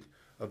suspected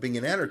of being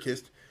an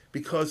anarchist,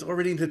 because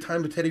already in the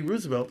time of Teddy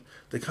Roosevelt,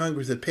 the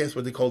Congress had passed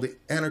what they call the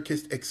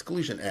Anarchist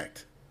Exclusion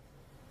Act.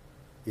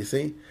 You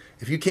see?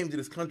 If you came to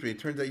this country, it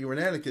turns out you were an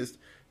anarchist,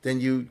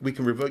 then we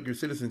can revoke your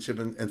citizenship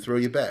and throw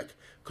you back.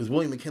 Because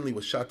William McKinley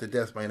was shot to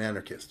death by an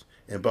anarchist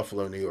in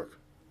Buffalo, New York.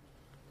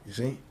 You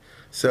see?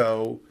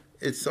 So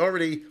it's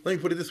already, let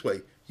me put it this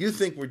way. You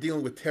think we're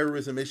dealing with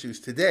terrorism issues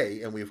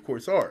today, and we of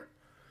course are.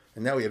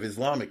 And now we have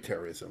Islamic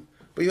terrorism.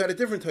 But you had a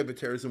different type of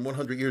terrorism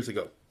 100 years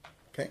ago.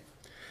 Okay?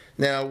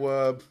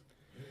 Now,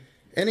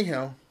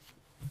 anyhow,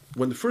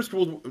 during the First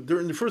World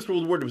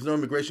War, there was no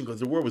immigration because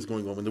the war was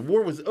going on. When the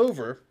war was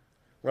over,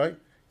 right?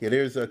 Yeah,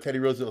 there's Teddy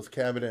Roosevelt's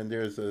cabinet, and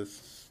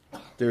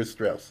there's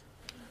Strauss.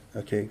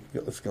 Okay,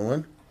 let's go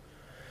on.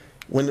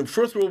 When the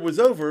First World War was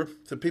over,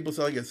 so people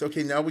said,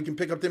 okay, now we can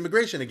pick up the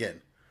immigration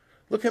again.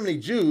 Look how many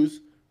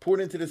Jews poured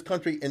into this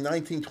country in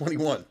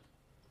 1921.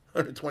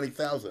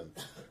 120,000.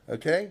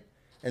 Okay?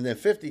 And then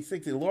 50,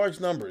 60, large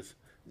numbers.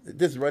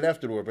 This is right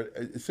after the war, but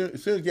as soon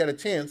as you had a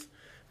chance,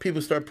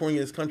 people start pouring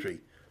in this country.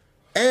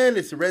 And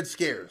it's the Red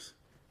Scares.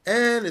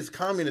 And it's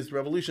communist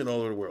revolution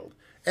all over the world.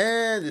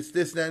 And it's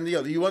this, that, and the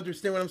other. You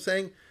understand what I'm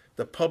saying?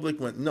 The public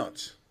went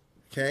nuts.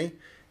 Okay?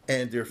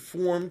 And they're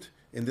formed,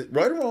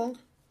 right or wrong,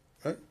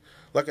 right?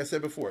 Like I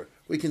said before,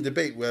 we can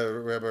debate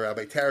whether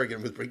Rabbi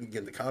Tarragon was bringing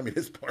in the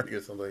Communist Party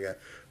or something like that.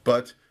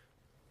 But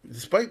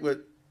despite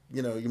what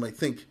you might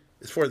think,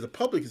 as far as the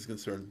public is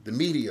concerned, the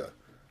media,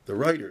 the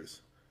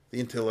writers,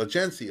 the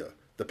intelligentsia,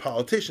 the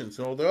politicians,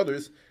 and all the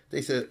others,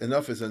 they said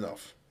enough is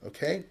enough.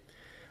 Okay?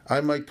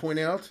 I might point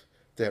out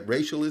that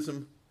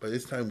racialism by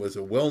this time was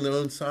a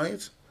well-known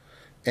science,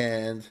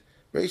 and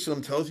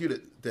racialism tells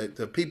you that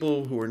the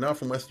people who are not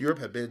from West Europe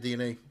have bad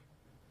DNA.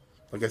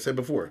 Like I said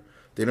before,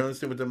 they don't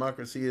understand what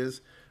democracy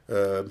is.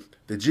 The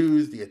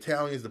Jews, the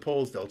Italians, the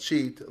Poles, they'll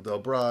cheat, they'll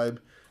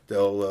bribe,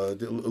 they'll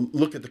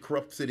look at the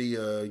corrupt city,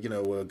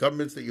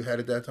 governments that you had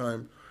at that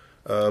time.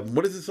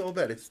 What is this all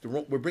about?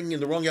 We're bringing in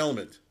the wrong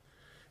element.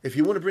 If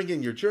you want to bring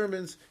in your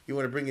Germans, you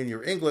want to bring in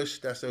your English,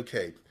 that's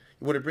okay.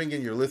 You want to bring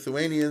in your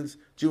Lithuanians,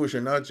 Jewish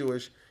or not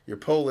Jewish, your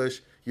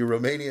Polish, your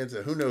Romanians,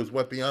 and who knows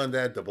what beyond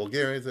that, the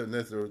Bulgarians, and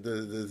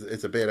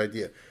it's a bad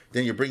idea.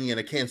 Then you're bringing in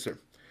a cancer.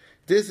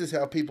 This is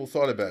how people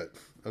thought about it,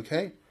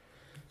 okay?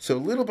 So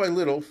little by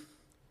little,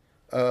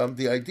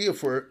 the idea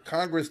for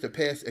Congress to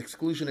pass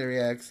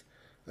exclusionary acts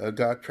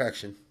got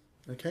traction,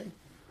 okay?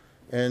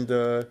 And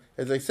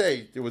as I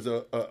say, there was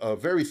a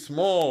very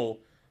small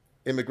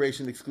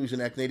Immigration Exclusion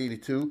Act in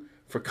 1882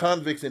 for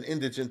convicts and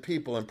indigent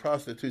people and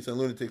prostitutes and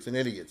lunatics and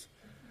idiots.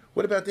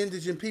 What about the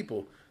indigent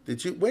people?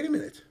 Wait a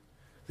minute.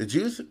 The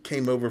Jews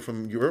came over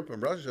from Europe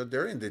and Russia.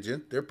 They're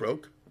indigent. They're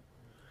broke.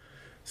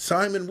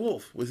 Simon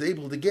Wolf was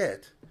able to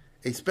get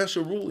a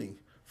special ruling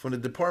from the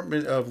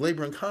Department of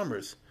Labor and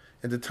Commerce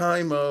in the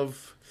time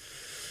of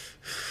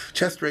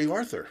Chester A.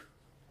 Arthur,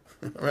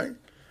 right?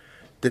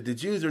 That the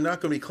Jews are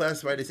not going to be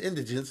classified as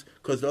indigents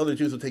because the other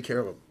Jews will take care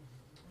of them.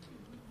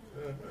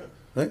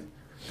 Right?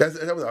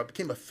 That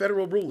became a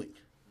federal ruling.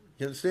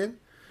 You understand?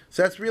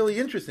 So that's really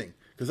interesting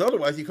because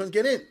otherwise you couldn't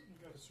get in.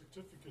 You got a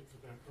certificate for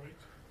that,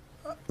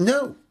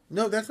 right?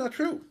 No, that's not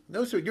true.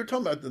 No, sir. You're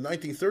talking about the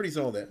 1930s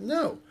and all that.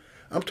 No,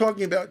 I'm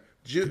talking about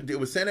it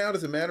was sent out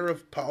as a matter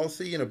of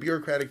policy,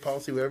 bureaucratic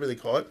policy, whatever they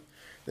call it,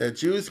 that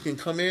Jews can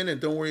come in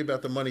and don't worry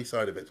about the money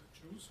side of it.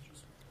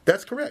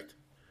 That's correct,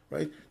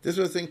 right? This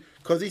was the thing,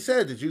 because he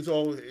said the Jews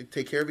all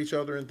take care of each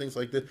other and things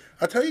like this.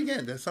 I'll tell you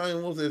again, the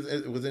sign was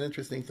an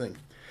interesting thing.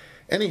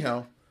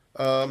 Anyhow,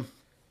 all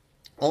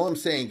I'm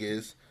saying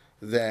is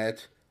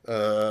that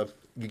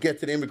you get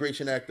to the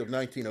Immigration Act of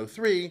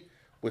 1903,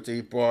 which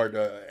they barred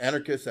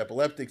anarchists,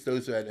 epileptics,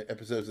 those who had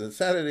episodes of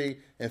insanity,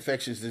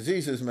 infectious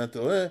diseases,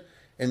 mental illness.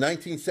 In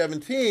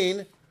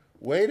 1917,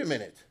 wait a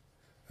minute,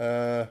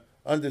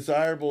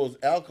 undesirables,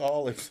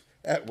 alcoholics,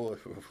 that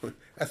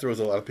throws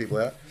a lot of people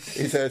out.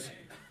 He says,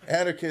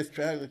 anarchists,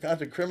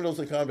 criminals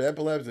in combat,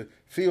 epilepsy,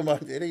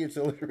 feeble-minded, idiots,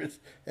 illiterates,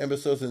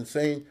 imbeciles,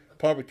 insane,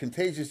 poverty,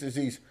 contagious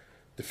disease,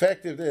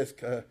 defective this,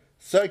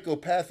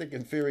 psychopathic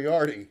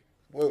inferiority.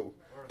 Whoa.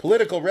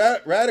 Political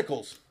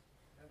radicals.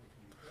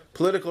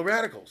 Political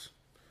radicals.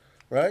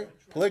 Right?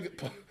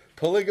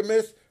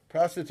 Polygamists,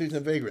 prostitutes,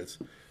 and vagrants.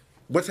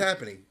 What's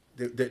happening?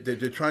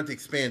 They're trying to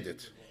expand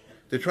it.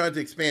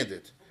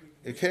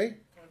 Okay?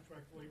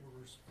 Contract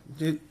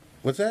laborers.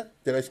 What's that?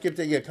 Did I skip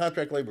that? Yeah,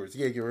 contract laborers.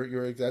 Yeah,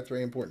 that's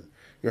very important.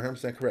 You're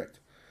 100% correct.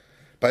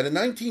 By the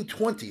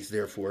 1920s,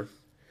 therefore,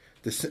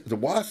 the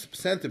WASP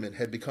sentiment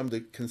had become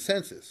the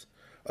consensus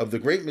of the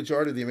great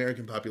majority of the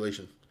American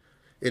population.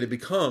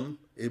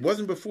 It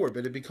wasn't before, but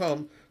it had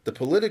become the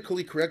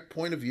politically correct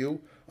point of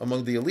view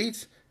among the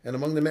elites and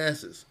among the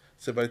masses.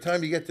 So by the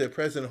time you get to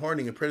President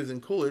Harding and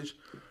President Coolidge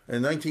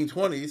in the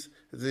 1920s,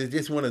 they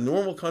just want a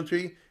normal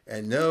country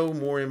and no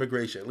more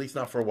immigration, at least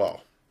not for a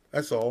while.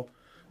 That's all.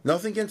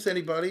 Nothing against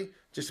anybody.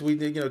 Just we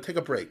take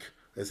a break,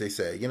 as they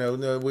say.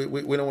 No, we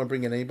don't want to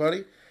bring in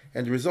anybody.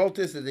 And the result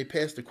is that they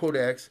passed the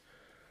Quota Acts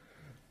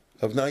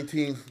of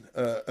 19.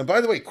 And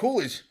by the way,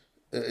 Coolidge,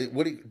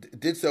 what he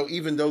did so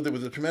even though there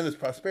was a tremendous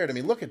prosperity. I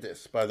mean, look at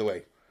this. By the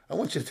way, I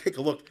want you to take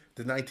a look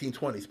at the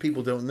 1920s.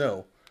 People don't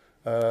know.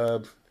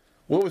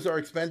 What was our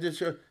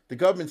expenditure? The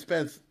government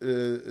spent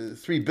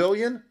 $3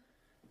 billion,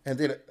 and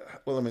they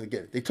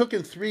took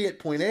in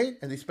 3.8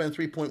 and they spent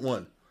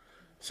 3.1.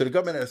 So the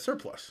government had a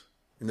surplus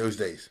in those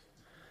days.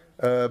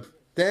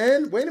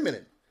 Then wait a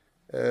minute,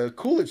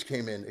 Coolidge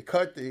came in. It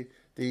cut the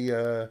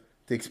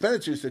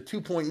expenditures to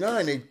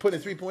 2.9. They put in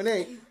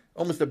 3.8,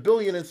 almost $1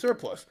 billion in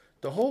surplus.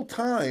 The whole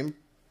time,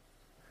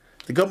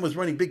 the government was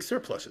running big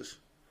surpluses,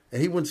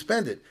 and he wouldn't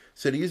spend it.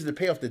 So they used it to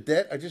pay off the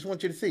debt. I just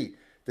want you to see.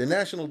 The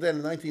national debt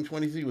in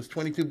 1923 was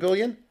 $22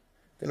 billion.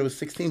 Then it was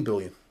 $16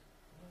 billion.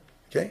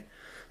 Okay?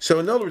 So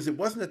in other words, it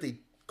wasn't that they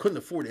couldn't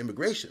afford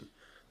immigration.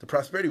 The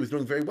prosperity was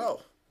doing very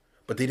well.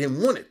 But they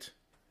didn't want it.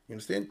 You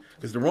understand?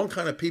 Because the wrong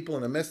kind of people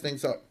and it messed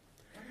things up.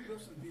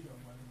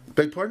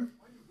 Beg pardon?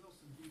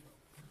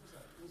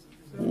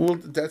 Well,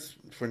 that's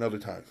for another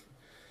time.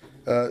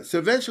 So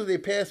eventually they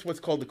passed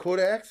what's called the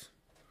Quota Acts.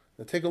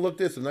 Now take a look at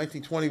this in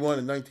 1921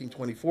 and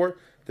 1924.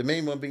 The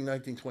main one being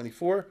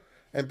 1924.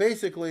 And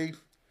basically,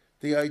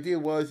 the idea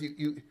was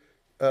you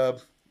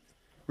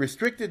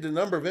restricted the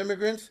number of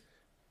immigrants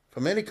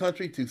from any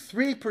country to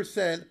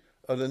 3%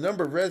 of the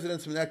number of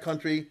residents from that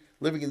country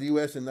living in the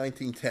U.S. in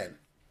 1910.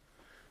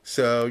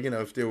 So,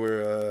 if there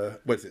were,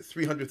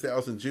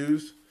 300,000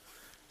 Jews,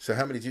 so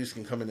how many Jews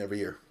can come in every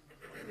year?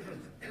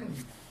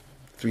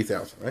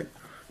 3,000, right?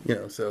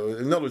 So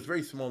in other words,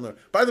 very small number.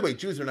 By the way,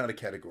 Jews are not a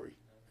category.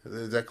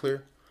 Is that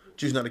clear?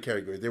 Jews are not a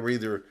category. They were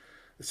either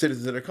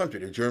citizens of their country.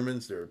 They're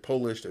Germans, they're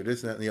Polish, they're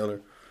this and that and the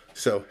other.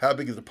 So how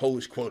big is the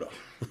Polish quota?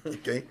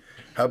 Okay?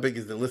 How big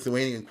is the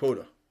Lithuanian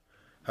quota?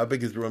 How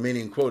big is the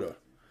Romanian quota?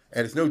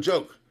 And it's no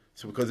joke.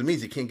 So because it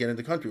means you can't get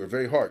into the country, or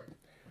very hard.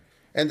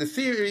 And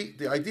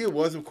the idea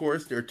was, of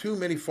course, there are too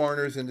many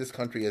foreigners in this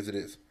country as it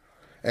is.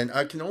 And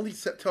I can only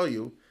tell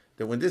you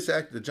that when this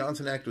act, the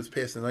Johnson Act, was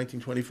passed in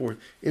 1924,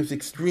 it was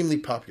extremely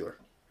popular.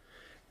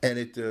 And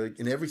it,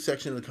 in every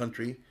section of the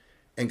country,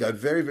 and got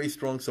very, very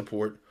strong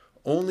support.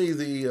 Only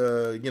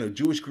the,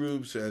 Jewish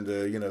groups and,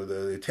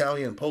 the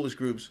Italian and Polish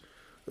groups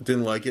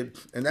didn't like it.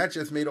 And that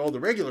just made all the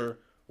regular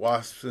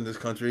WASPs in this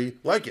country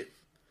like it.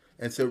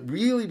 And so it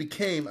really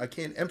became, I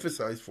can't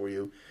emphasize for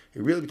you,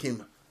 it really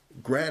became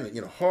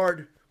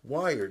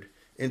hard-wired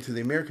into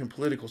the American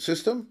political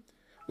system,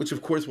 which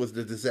of course was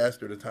the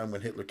disaster at the time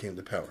when Hitler came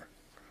to power.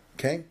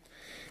 Okay?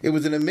 It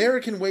was an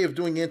American way of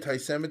doing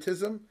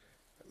anti-Semitism.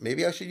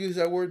 Maybe I should use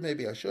that word,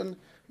 maybe I shouldn't.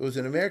 It was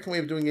an American way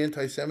of doing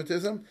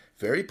anti-Semitism,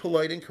 very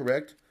polite and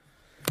correct.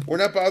 We're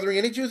not bothering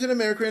any Jews in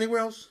America or anywhere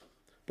else.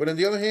 But on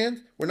the other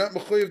hand, we're not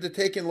mechuyev to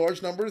take in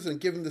large numbers and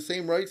give them the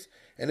same rights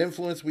and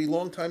influence we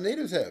longtime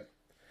natives have.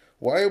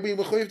 Why are we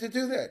mechuyev to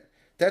do that?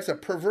 That's a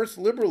perverse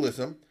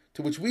liberalism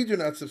to which we do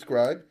not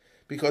subscribe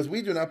because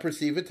we do not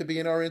perceive it to be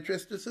in our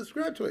interest to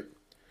subscribe to it.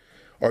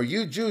 Are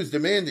you Jews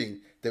demanding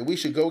that we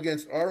should go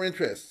against our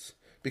interests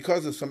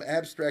because of some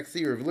abstract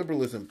theory of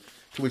liberalism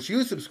to which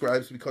you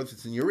subscribe because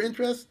it's in your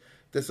interest?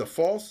 That's a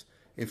false,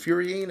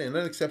 infuriating, and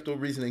unacceptable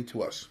reasoning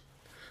to us.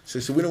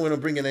 So we don't want to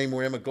bring in any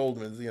more Emma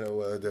Goldmans,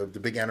 the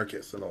big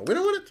anarchists and all. We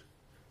don't want it.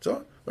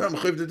 So we're not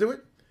mechuyev to do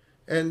it.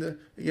 And,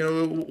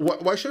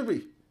 why should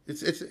we?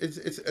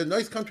 It's a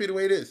nice country the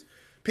way it is.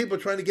 People are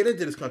trying to get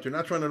into this country,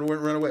 not trying to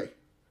run away.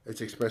 It's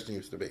the expression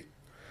used to be.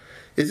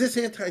 Is this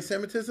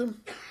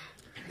anti-Semitism?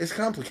 It's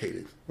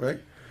complicated, right?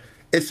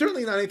 It's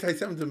certainly not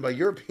anti-Semitism by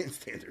European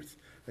standards,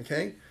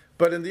 okay?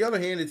 But on the other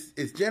hand,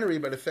 it's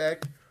generated by the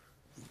fact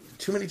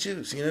too many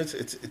Jews.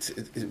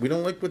 We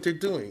don't like what they're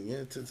doing.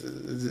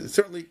 It's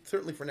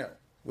certainly for now.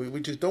 We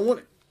just don't want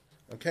it,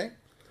 okay?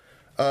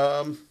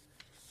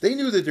 They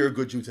knew that there were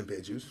good Jews and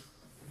bad Jews.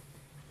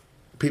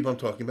 People I'm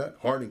talking about,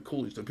 Harding,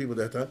 Coolidge, the people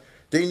at that time.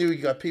 They knew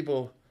you got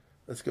people.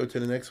 Let's go to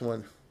the next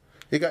one.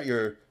 You got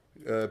your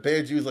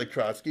bad Jews like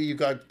Trotsky. You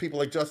got people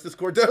like Justice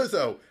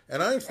Cardozo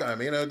and Einstein.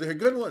 They're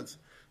good ones.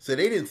 So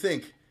they didn't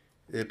think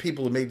that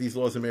people who made these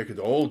laws in America,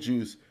 all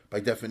Jews by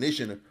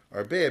definition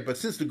are bad. But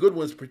since the good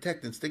ones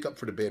protect and stick up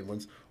for the bad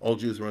ones, all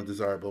Jews are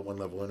undesirable at one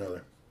level or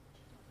another.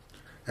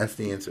 That's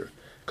the answer.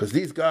 Because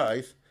these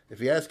guys,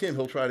 if you ask him,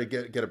 he'll try to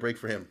get a break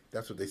for him.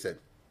 That's what they said.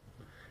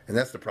 And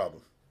that's the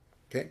problem.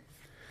 Okay?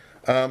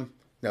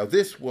 Now,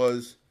 this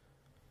was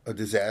a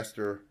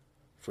disaster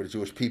for the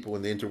Jewish people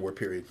in the interwar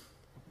period.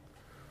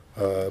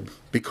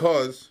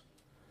 Because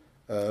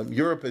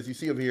Europe, as you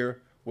see over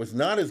here, was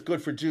not as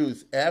good for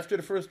Jews after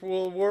the First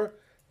World War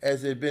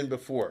as it had been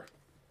before.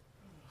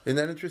 Isn't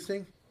that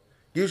interesting?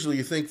 Usually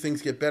you think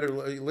things get better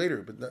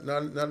later, but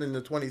not in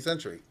the 20th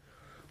century.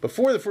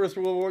 Before the First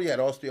World War, you had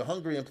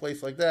Austria-Hungary and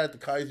places like that, the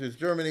Kaiser's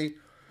Germany,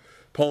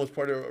 Poland was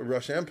part of the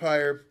Russian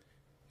Empire.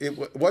 It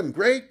wasn't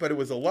great, but it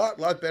was a lot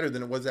better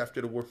than it was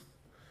after the war.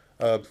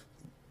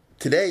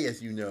 Today,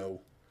 as you know,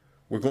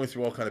 we're going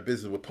through all kind of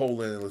business with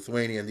Poland and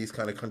Lithuania and these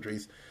kind of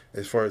countries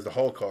as far as the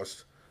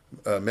Holocaust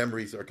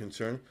memories are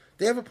concerned.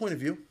 They have a point of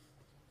view.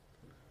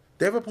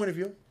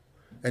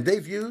 And they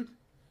viewed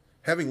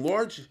having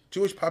large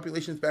Jewish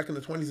populations back in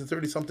the 20s and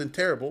 30s something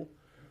terrible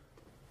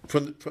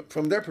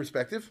from their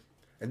perspective.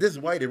 And this is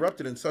why it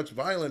erupted in such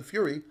violent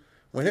fury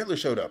when Hitler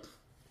showed up.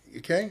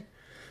 Okay?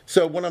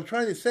 So what I'm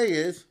trying to say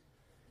is,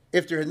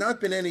 if there had not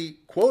been any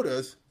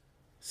quotas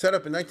set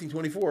up in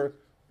 1924,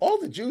 all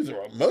the Jews,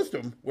 or most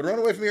of them, would run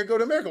away from here and go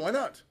to America. Why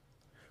not?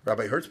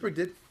 Rabbi Hertzberg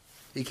did.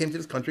 He came to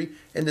this country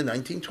in the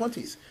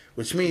 1920s,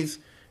 which means,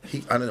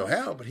 I don't know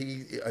how, but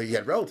he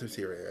had relatives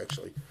here,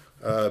 actually.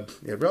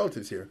 He had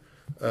relatives here.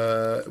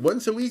 It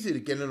wasn't so easy to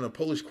get in a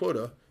Polish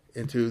quota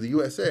into the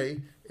USA.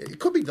 It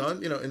could be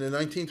done, in the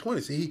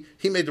 1920s.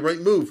 He made the right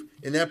move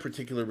in that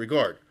particular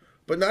regard.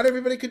 But not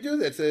everybody could do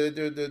that.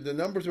 The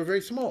numbers were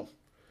very small.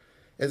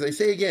 As I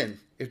say again,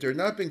 if there had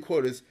not been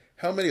quotas,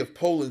 how many of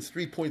Poland's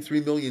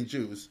 3.3 million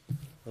Jews,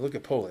 now look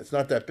at Poland, it's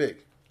not that big.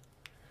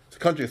 It's a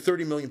country of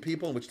 30 million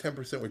people in which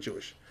 10% were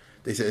Jewish.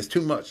 They say it's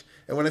too much.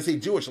 And when I say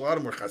Jewish, a lot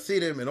of them were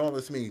Hasidim and all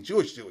this meaning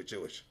Jewish.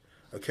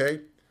 Okay?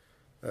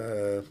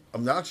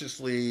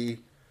 Obnoxiously,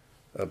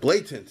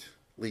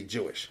 blatantly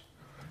Jewish.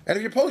 And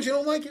if you're Polish, you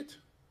don't like it.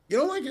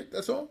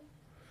 That's all.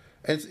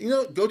 And,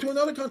 go to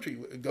another country.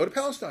 Go to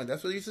Palestine.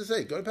 That's what they used to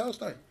say. Go to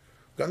Palestine.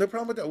 Got no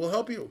problem with that. We'll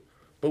help you.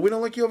 But we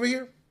don't like you over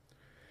here.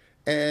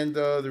 And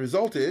the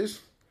result is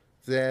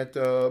that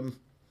the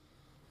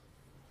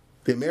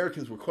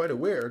Americans were quite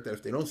aware that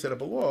if they don't set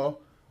up a law,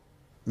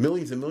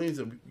 millions and millions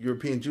of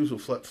European Jews will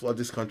flood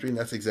this country, and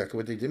that's exactly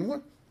what they didn't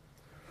want.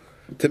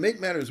 To make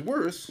matters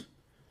worse,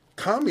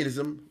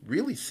 communism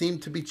really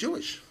seemed to be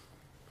Jewish.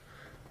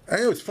 I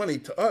know it's funny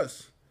to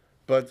us,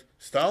 but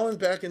Stalin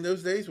back in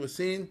those days was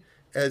seen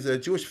as a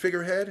Jewish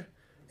figurehead,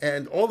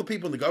 and all the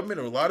people in the government,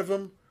 or a lot of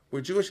them,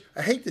 were Jewish.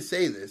 I hate to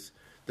say this.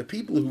 The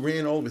people who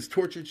ran all of his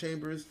torture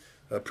chambers,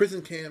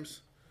 prison camps,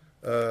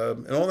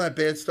 and all that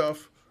bad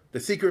stuff, the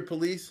secret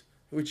police,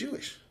 were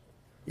Jewish.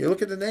 You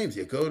look at the names,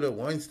 Yagoda,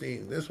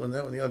 Weinstein, this one,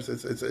 that one, the other.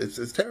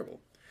 It's terrible.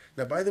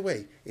 Now, by the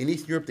way, in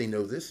Eastern Europe, they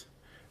know this,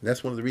 and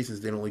that's one of the reasons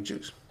they don't like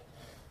Jews.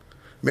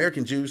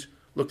 American Jews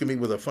look at me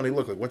with a funny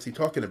look, like, what's he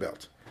talking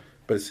about?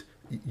 But it's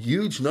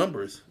huge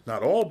numbers,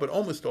 not all, but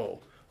almost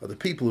all, of the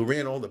people who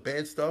ran all the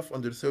bad stuff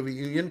under the Soviet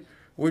Union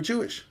were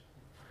Jewish.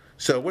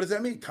 So what does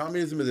that mean?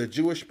 Communism is a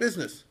Jewish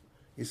business,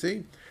 you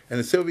see? And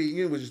the Soviet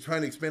Union, which is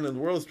trying to expand in the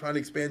world, is trying to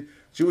expand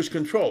Jewish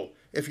control.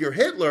 If you're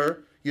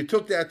Hitler, you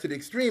took that to the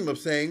extreme of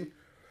saying,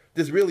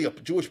 there's really a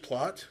Jewish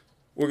plot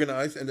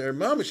organized, and their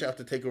mamish have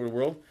to take over the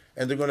world,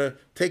 and they're going to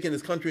take in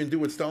this country and do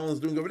what Stalin's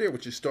doing over there,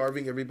 which is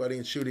starving everybody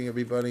and shooting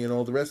everybody and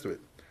all the rest of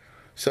it.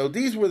 So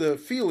these were the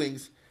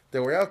feelings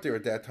that were out there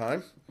at that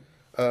time.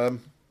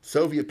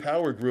 Soviet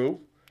power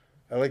grew.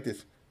 I like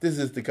this. This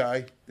is the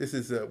guy. This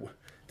is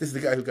the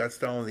guy who got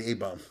Stalin the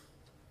A-bomb.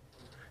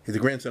 He's the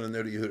grandson of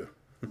Noda Yehuda.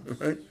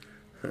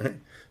 right?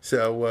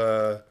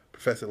 So,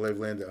 Professor Lev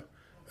Landau.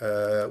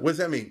 What does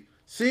that mean?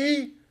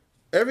 See,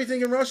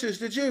 everything in Russia is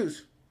the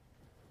Jews.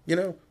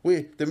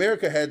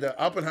 America had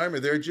Oppenheimer,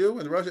 their Jew,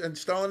 and Russia, and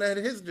Stalin had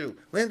his Jew,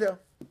 Landau.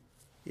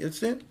 You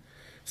understand?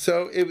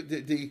 So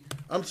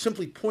I'm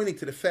simply pointing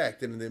to the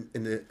fact that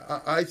in the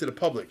eyes of the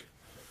public,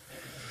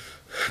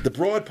 the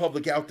broad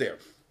public out there,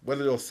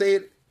 whether they'll say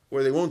it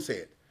or they won't say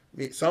it. I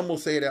mean, some will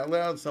say it out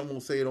loud, some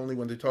will say it only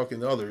when they're talking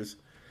to others.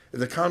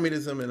 The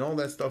communism and all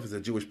that stuff is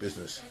a Jewish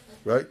business,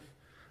 right?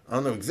 I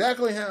don't know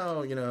exactly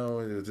how,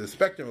 there's a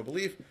spectrum of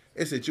belief.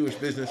 It's a Jewish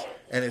business,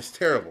 and it's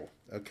terrible,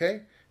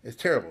 okay? It's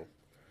terrible.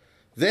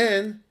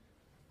 Then,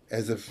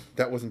 as if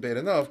that wasn't bad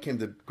enough, came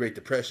the Great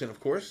Depression, of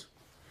course,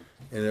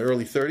 in the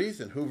early 30s,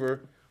 and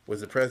Hoover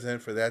was the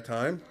president for that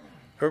time.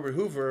 Herbert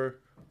Hoover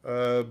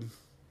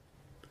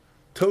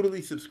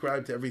totally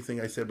subscribed to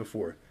everything I said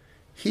before.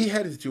 He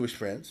had his Jewish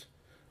friends.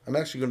 I'm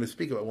actually going to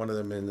speak about one of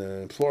them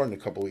in Florida in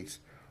a couple weeks.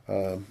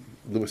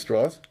 Louis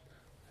Strauss,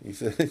 he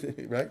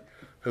said, right,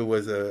 who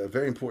was a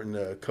very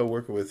important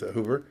co-worker with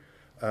Hoover.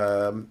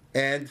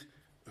 And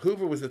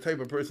Hoover was the type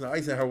of person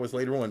Eisenhower was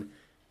later on.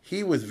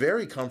 He was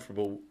very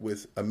comfortable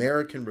with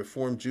American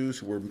Reformed Jews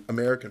who were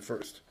American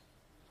first.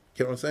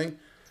 You know what I'm saying?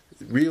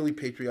 Really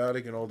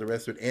patriotic and all the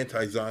rest of it,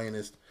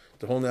 anti-Zionist,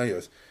 the whole nine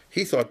yards.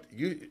 He thought,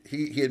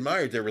 he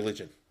admired their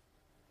religion.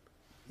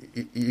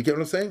 You get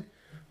what I'm saying?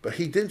 But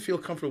he didn't feel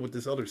comfortable with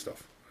this other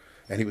stuff.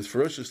 And he was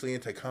ferociously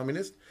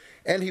anti-communist.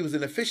 And he was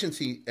an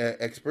efficiency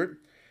expert.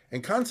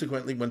 And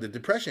consequently, when the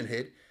Depression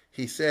hit,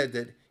 he said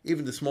that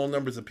even the small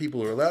numbers of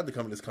people who are allowed to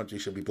come to this country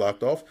should be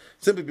blocked off,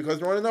 simply because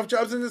there aren't enough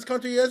jobs in this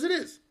country as it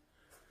is.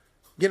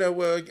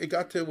 It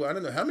got to, I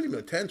don't know how many,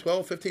 10,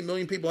 12, 15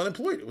 million people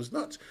unemployed. It was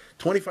nuts.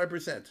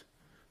 25%,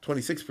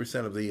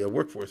 26% of the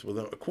workforce,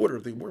 a quarter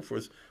of the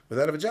workforce was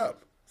out of a job.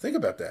 Think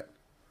about that.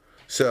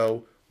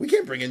 So we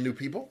can't bring in new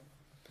people.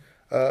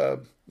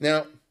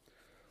 Now,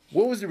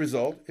 what was the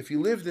result? If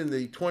you lived in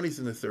the 20s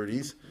and the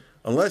 30s,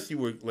 unless you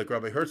were like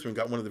Rabbi Herzog and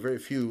got one of the very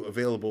few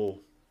available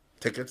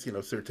tickets,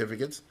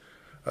 certificates,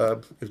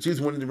 if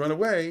Jews wanted to run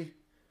away,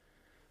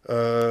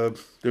 there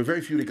were very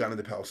few that got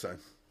into Palestine.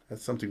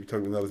 That's something we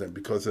talk about another time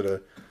because of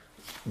the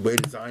way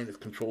the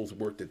Zionist controls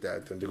worked at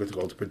that, and they're going to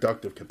call it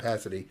productive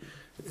capacity.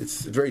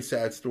 It's a very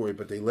sad story,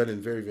 but they let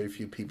in very, very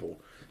few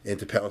people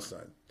into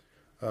Palestine.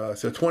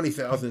 So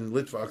 20,000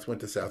 Litvaks went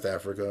to South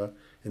Africa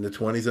in the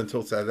 20s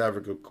until South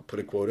Africa put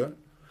a quota,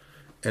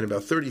 and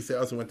about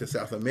 30,000 went to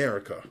South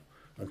America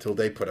until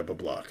they put up a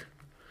block.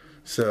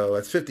 So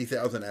that's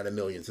 50,000 out of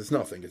millions. It's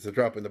nothing. It's a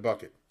drop in the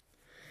bucket.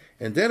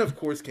 And then, of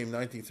course, came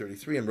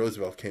 1933, and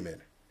Roosevelt came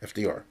in,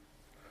 FDR.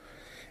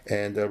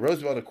 And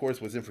Roosevelt, of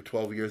course, was in for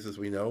 12 years, as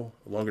we know,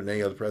 longer than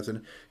any other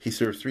president. He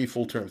served 3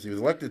 full terms. He was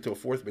elected to a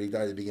fourth, but he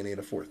died at the beginning of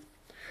the fourth.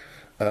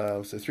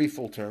 So 3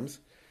 full terms.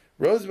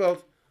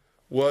 Roosevelt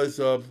was,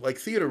 like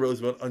Theodore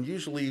Roosevelt,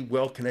 unusually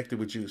well connected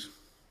with Jews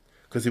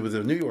because he was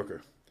a New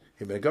Yorker.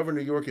 He'd been a governor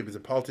of New York. He was a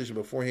politician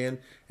beforehand,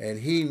 and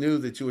he knew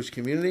the Jewish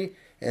community,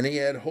 and he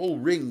had whole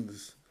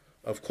rings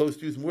of close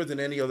Jews, more than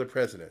any other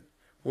president,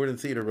 more than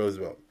Theodore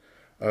Roosevelt.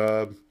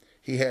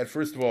 He had,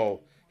 first of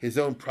all, his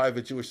own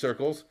private Jewish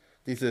circles.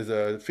 This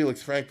is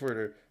Felix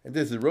Frankfurter, and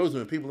this is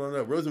Rosenman. People don't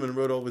know. Rosenman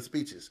wrote all his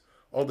speeches.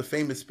 All the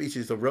famous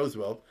speeches of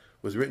Roosevelt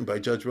was written by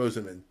Judge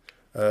Rosenman.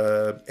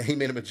 He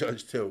made him a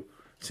judge, too,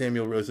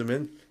 Samuel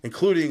Rosenman,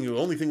 including the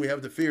only thing we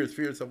have to fear is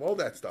fear of all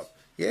that stuff.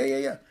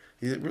 Yeah.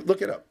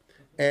 Look it up.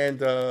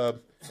 And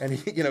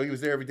he, he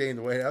was there every day in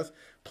the White House.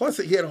 Plus,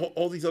 he had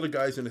all these other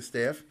guys in his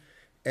staff,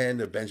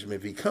 and Benjamin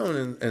V.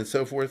 Cohen and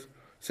so forth.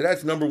 So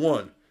that's number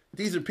one.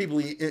 These are people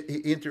he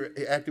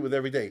interacted with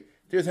every day.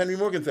 There's Henry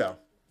Morgenthau,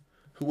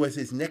 who was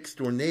his next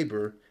door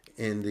neighbor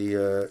in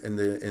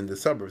the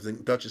suburbs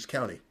in Dutchess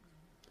County.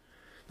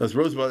 Now,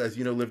 Roosevelt, as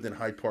you know, lived in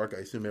Hyde Park.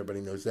 I assume everybody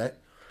knows that.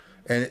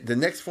 And the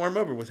next farm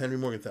over was Henry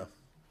Morgenthau.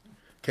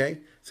 Okay,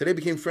 so they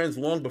became friends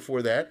long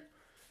before that.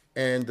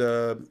 And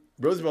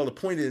Roosevelt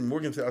appointed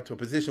Morgenthau to a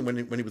position when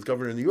he was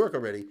governor of New York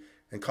already,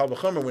 and Kal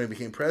Vachomer when he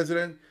became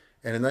president.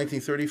 And in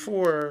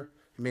 1934,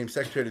 he made him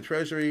Secretary of the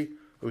Treasury,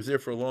 who was there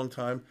for a long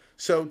time.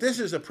 So this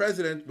is a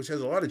president which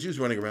has a lot of Jews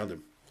running around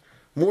him,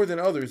 more than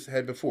others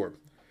had before.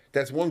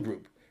 That's one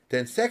group.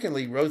 Then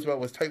secondly,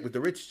 Roosevelt was tight with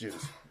the rich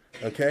Jews.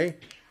 Okay?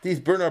 These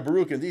Bernard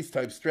Baruch and these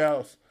types,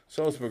 Strauss,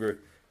 Sulzberger,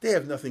 they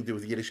have nothing to do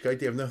with Yiddishkeit.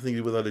 They have nothing to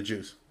do with other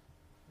Jews.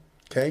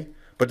 Okay?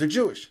 But they're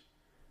Jewish.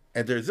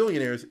 And they're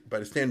zillionaires by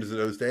the standards of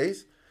those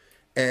days.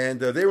 And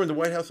they were in the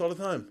White House all the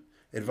time,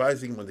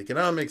 advising him on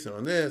economics and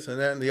on this and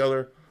that and the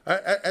other.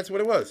 That's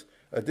what it was.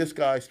 This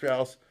guy,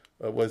 Strauss,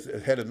 was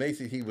head of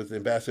Macy's. He was the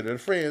ambassador to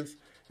France.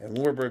 And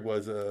Warburg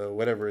was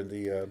whatever in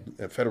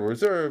the Federal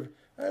Reserve.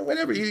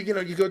 Whatever, you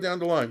go down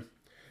the line.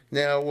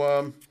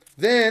 Now,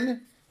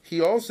 then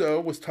he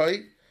also was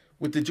tight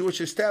with the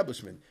Jewish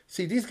establishment.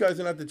 See, these guys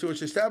are not the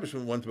Jewish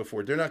establishment ones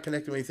before. They're not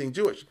connected to anything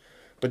Jewish.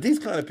 But these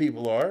kind of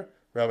people are.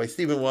 Rabbi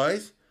Stephen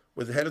Wise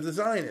was the head of the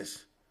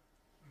Zionists.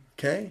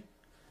 Okay?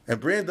 And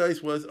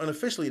Brandeis was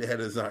unofficially the head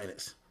of the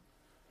Zionists.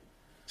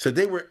 So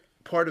they were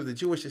part of the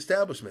Jewish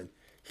establishment.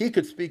 He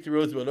could speak to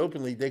Roosevelt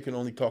openly. They could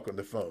only talk on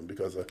the phone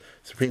because a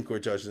Supreme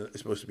Court judge is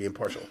supposed to be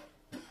impartial.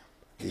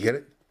 You get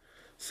it?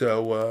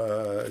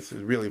 So it's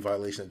really a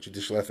violation of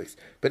judicial ethics.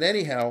 But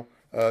anyhow,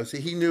 see,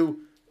 he knew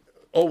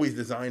always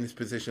the Zionist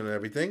position and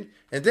everything.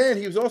 And then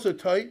he was also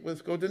tight,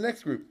 let's go to the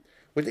next group,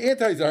 with the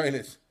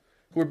anti-Zionists,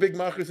 who are big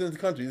mockers in the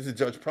country. This is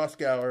Judge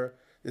Proskauer.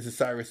 This is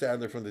Cyrus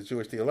Adler from the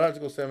Jewish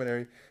Theological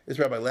Seminary. This is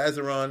Rabbi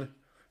Lazaron,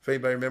 if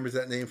anybody remembers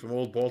that name, from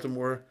old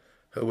Baltimore,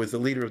 who was the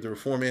leader of the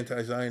Reform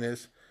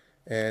Anti-Zionists.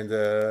 And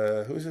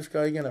who's this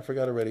guy again? I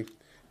forgot already.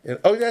 And,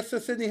 that's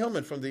Sidney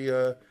Hillman from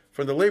the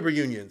labor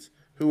unions,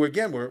 who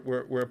again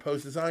were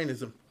opposed to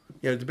Zionism.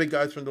 The big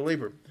guys from the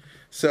labor.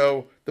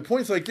 So the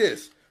point's like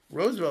this.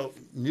 Roosevelt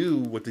knew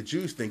what the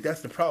Jews think.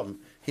 That's the problem.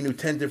 He knew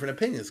 10 different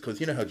opinions, because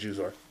you know how Jews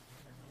are.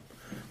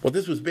 Well,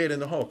 this was bad in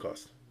the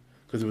Holocaust,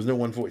 because there was no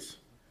one voice.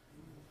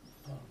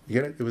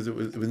 You get it? It was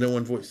no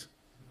one voice.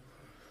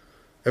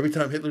 Every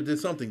time Hitler did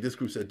something, this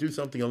group said do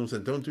something, other one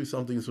said don't do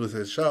something. This one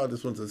said shah,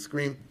 this one said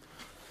scream.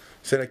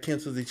 So that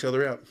cancels each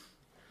other out.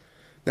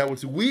 Now,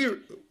 what's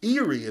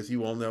eerie, as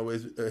you all know,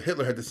 is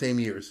Hitler had the same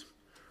years.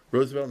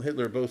 Roosevelt and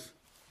Hitler are both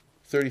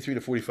 33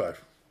 to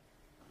 45.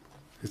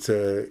 It's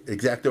an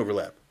exact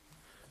overlap.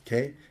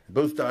 Okay?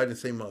 Both died in the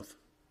same month.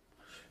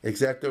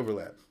 Exact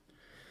overlap.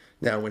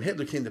 Now, when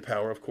Hitler came to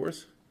power, of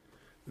course,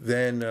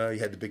 then he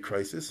had the big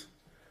crisis.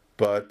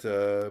 But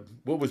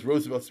what was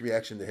Roosevelt's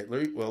reaction to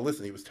Hitler? Well,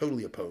 listen, he was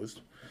totally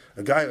opposed.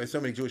 A guy who has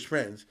so many Jewish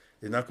friends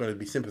is not going to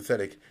be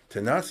sympathetic to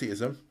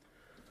Nazism.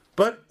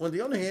 But on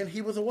the other hand,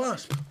 he was a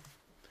WASP.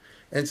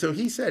 And so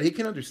he said he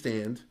can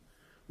understand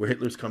where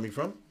Hitler's coming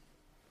from.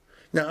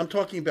 Now, I'm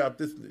talking about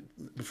this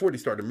before they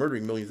started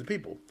murdering millions of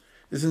people.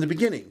 This is in the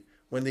beginning,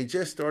 when they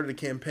just started a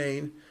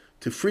campaign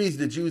to freeze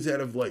the Jews out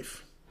of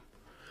life.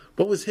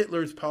 What was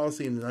Hitler's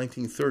policy in the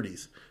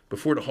 1930s,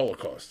 before the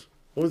Holocaust?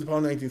 What was the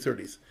policy in the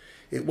 1930s?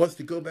 It was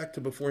to go back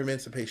to before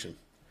emancipation.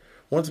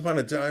 Once upon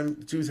a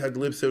time, Jews had to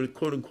live, so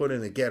quote-unquote,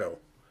 in a ghetto.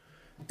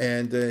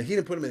 And he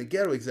didn't put them in a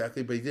ghetto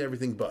exactly, but he did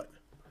everything but.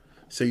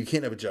 So you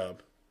can't have a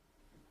job.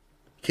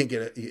 You can't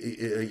get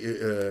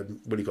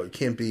you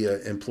can't be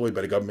employed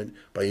by the government,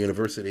 by a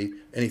university,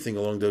 anything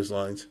along those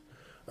lines.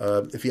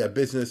 If you have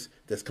business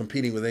that's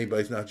competing with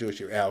anybody who's not Jewish,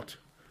 you're out.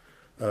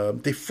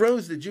 They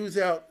froze the Jews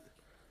out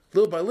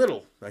little by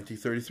little,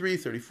 1933,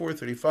 34,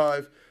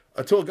 35,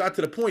 until it got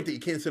to the point that you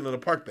can't sit on a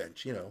park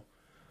bench,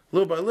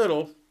 little by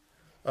little,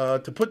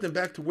 to put them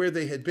back to where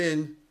they had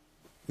been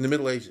in the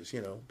Middle Ages,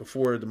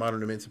 before the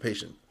modern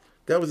emancipation.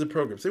 That was the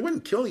program. So they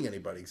weren't killing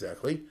anybody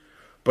exactly,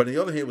 but on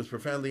the other hand, it was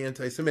profoundly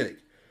anti-Semitic.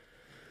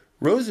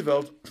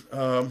 Roosevelt,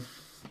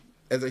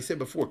 as I said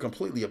before,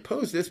 completely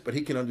opposed this, but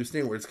he can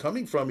understand where it's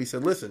coming from. He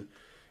said, listen,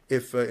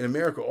 if in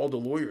America all the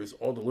lawyers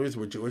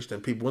were Jewish,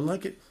 then people wouldn't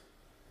like it.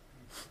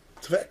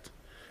 It's a fact.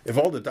 If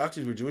all the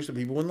doctors were Jewish, then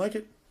people wouldn't like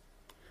it.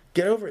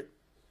 Get over it.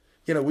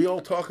 We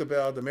all talk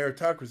about the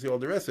meritocracy, all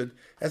the rest of it.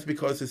 That's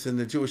because it's in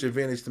the Jewish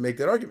advantage to make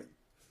that argument.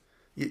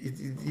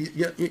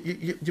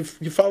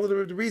 You follow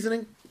the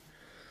reasoning?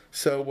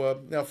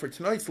 So now for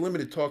tonight's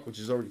limited talk, which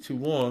is already too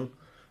long,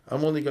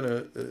 I'm only going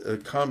to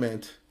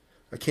comment.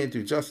 I can't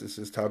do justice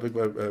to this topic,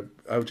 but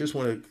I just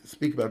want to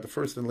speak about the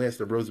first and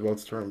last of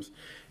Roosevelt's terms,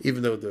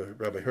 even though the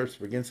Rabbi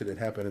Herzberg incident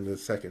happened in the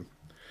second.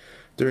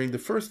 During the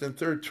first and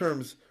third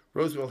terms,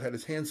 Roosevelt had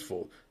his hands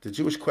full. The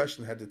Jewish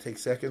question had to take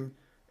second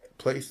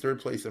place, third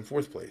place, and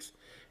fourth place.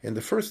 And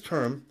the first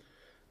term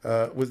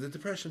was the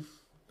Depression,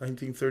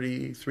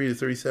 1933 to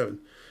 37.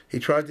 He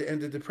tried to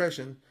end the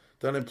Depression.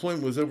 The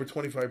unemployment was over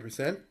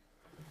 25%.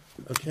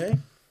 Okay?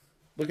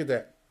 Look at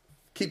that.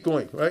 Keep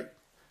going, right?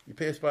 You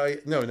pass by,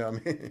 no, I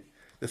mean,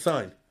 the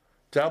sign.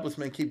 Jobless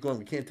men keep going.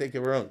 We can't take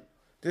care of our own.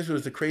 This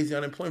was the crazy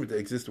unemployment that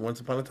existed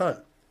once upon a time.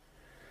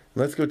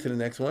 Let's go to the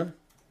next one.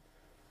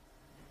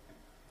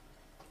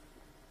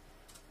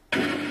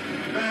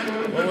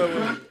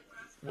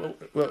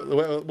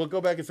 We'll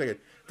go back a second.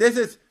 This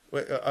is,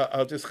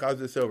 I'll just cause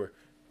this over.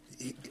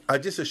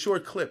 Just a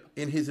short clip.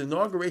 In his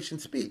inauguration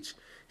speech,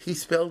 he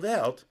spelled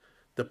out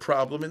the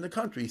problem in the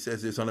country. He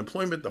says there's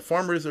unemployment, the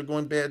farmers are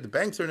going bad, the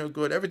banks are no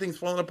good, everything's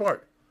falling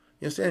apart.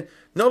 You understand?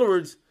 In other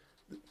words,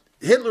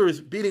 Hitler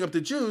is beating up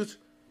the Jews,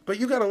 but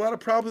you got a lot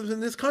of problems in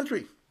this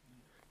country.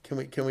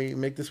 Can we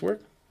make this work?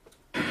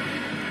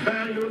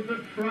 Values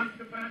have shrunk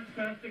to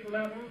fantastic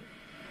levels.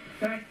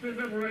 Taxes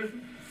have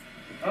risen.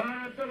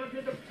 Our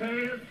ability to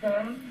pay has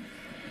fallen.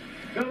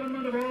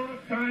 Government of all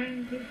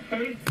kinds is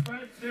faced by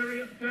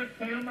serious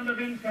curtailment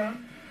of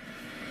income.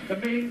 The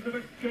means of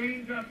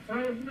exchange are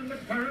frozen in the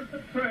currents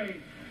of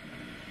trade.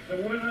 The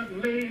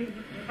withered leaves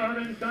of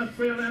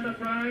industrial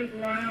enterprise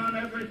lie on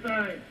every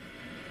side.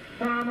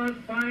 Farmers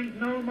find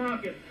no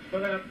market for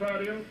their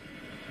produce,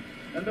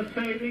 and the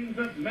savings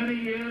of many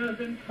years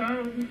in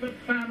thousands of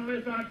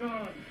families are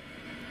gone.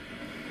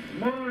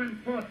 More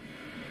important,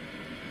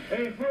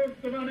 a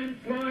host of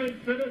unemployed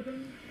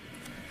citizens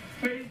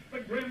face the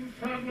grim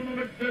problem of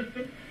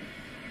existence,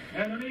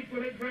 and an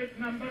equally great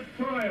number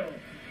toil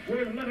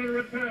with little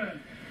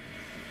return.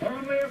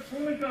 Only a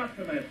foolish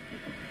optimist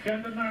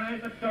can deny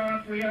the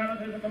dark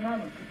realities of the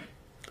moment.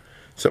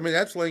 So, I mean,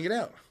 that's laying it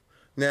out.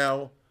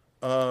 Now,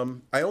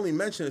 I only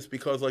mention this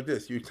because like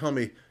this. You tell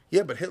me,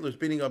 yeah, but Hitler's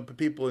beating up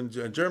people in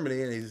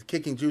Germany and he's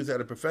kicking Jews out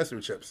of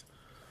professorships.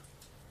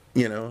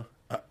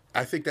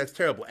 I think that's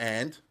terrible.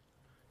 And,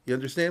 you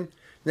understand?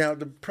 Now,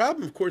 the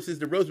problem, of course, is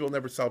that Roosevelt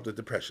never solved the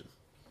Depression.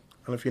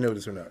 I don't know if you know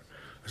this or not.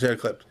 I showed a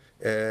clip.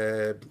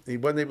 He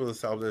wasn't able to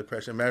solve the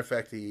depression. Matter of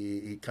fact,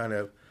 he kind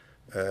of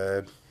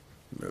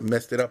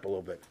messed it up a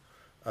little bit.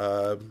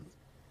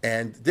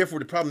 And therefore,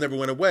 the problem never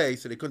went away,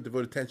 so they couldn't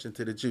devote attention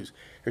to the Jews.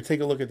 Here,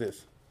 take a look at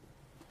this.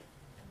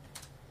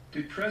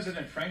 Did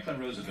President Franklin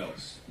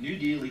Roosevelt's New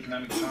Deal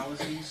economic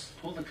policies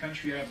pull the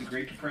country out of the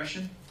Great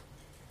Depression?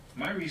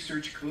 My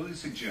research clearly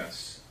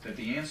suggests that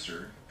the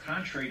answer,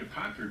 contrary to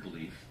popular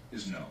belief,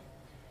 is no.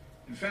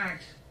 In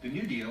fact, the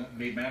New Deal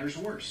made matters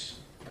worse.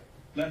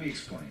 Let me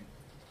explain.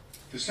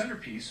 The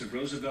centerpiece of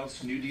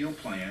Roosevelt's New Deal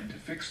plan to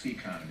fix the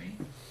economy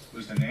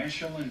was the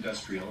National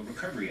Industrial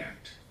Recovery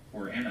Act,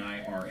 or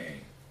NIRA,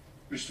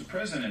 which the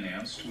president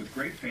announced with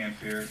great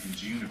fanfare in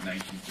June of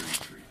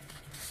 1933.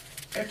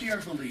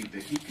 FDR believed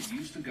that he could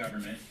use the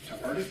government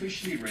to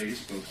artificially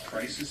raise both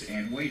prices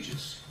and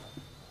wages.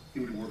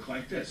 It would work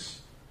like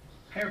this.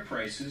 Higher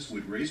prices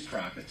would raise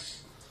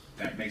profits.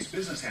 That makes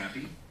business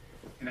happy.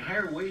 And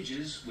higher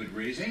wages would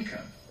raise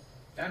income.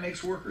 That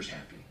makes workers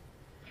happy.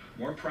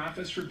 More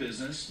profits for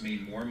business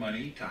mean more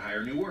money to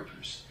hire new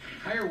workers.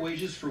 Higher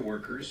wages for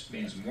workers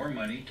means more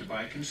money to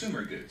buy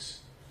consumer goods.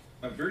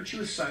 A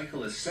virtuous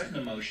cycle is set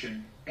in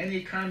motion, and the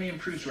economy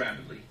improves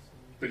rapidly.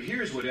 But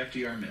here's what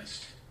FDR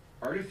missed.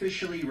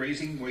 Artificially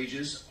raising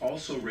wages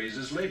also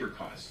raises labor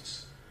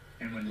costs.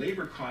 And when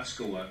labor costs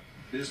go up,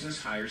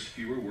 business hires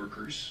fewer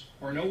workers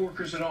or no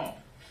workers at all,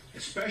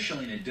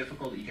 especially in a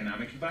difficult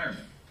economic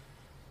environment.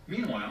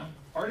 Meanwhile,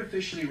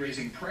 artificially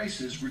raising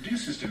prices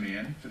reduces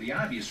demand for the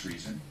obvious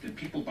reason that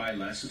people buy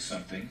less of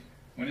something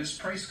when its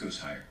price goes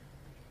higher.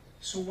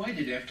 So why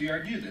did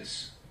FDR do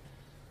this?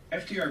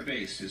 FDR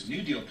based his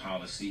New Deal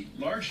policy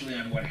largely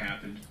on what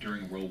happened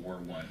during World War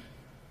I,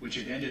 which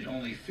had ended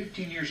only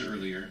 15 years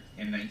earlier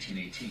in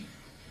 1918.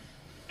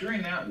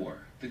 During that war,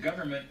 the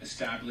government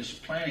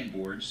established planning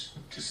boards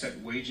to set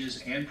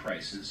wages and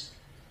prices,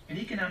 and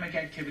economic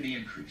activity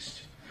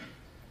increased.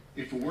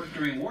 If it worked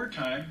during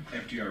wartime,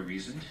 FDR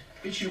reasoned,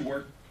 it should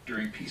work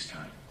during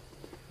peacetime.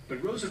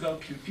 But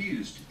Roosevelt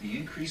confused the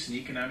increase in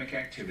economic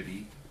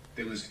activity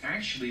that was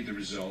actually the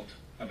result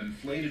of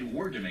inflated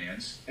war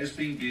demands as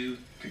being due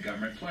to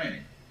government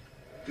planning.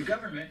 The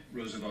government,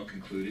 Roosevelt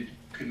concluded,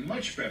 could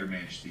much better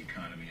manage the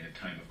economy in a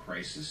time of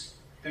crisis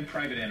than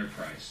private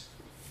enterprise,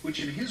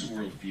 which in his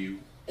worldview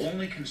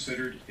only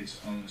considered its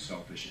own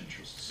selfish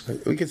interests.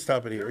 We can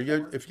stop it here.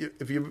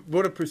 If you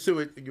want to pursue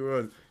it,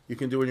 you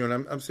can do it on your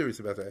own. I'm serious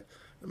about that.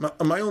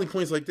 My only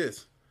point is like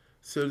this.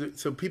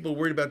 So people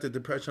worried about the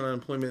depression,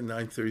 unemployment in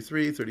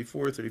 1933,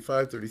 34,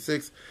 35,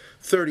 36,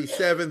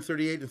 37,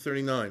 38, and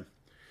 39.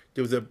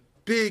 There was a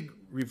big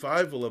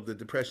revival of the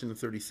depression in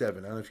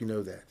 37. I don't know if you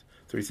know that.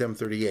 37,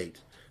 38.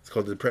 It's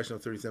called the Depression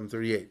of 37,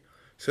 38.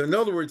 So in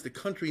other words, the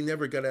country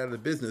never got out of the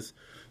business.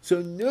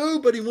 So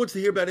nobody wants to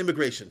hear about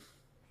immigration.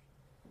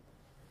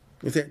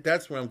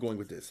 That's where I'm going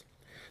with this.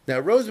 Now,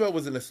 Roosevelt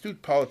was an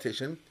astute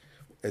politician,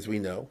 as we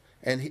know,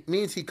 and it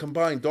means he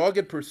combined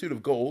dogged pursuit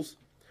of goals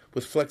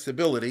with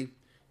flexibility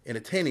in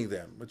attaining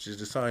them, which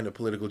is a sign of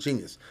political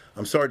genius.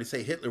 I'm sorry to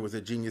say Hitler was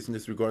a genius in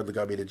this regard. The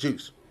guy made the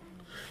Jews.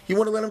 You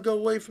want to let him go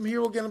away from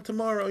here? We'll get him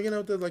tomorrow.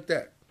 Like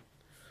that.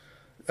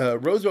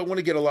 Roosevelt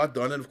wanted to get a lot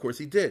done, and of course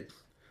he did.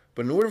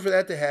 But in order for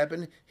that to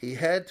happen, he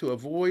had to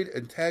avoid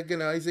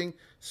antagonizing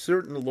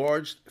certain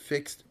large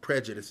fixed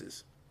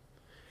prejudices.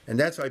 And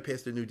that's how I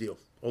passed the New Deal,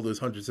 all those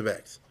hundreds of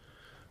acts.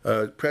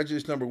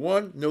 Prejudice number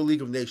one, no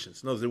League of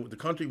Nations. No, the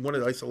country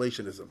wanted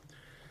isolationism.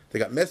 They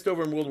got messed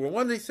over in World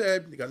War I, they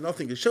said. They got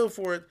nothing to show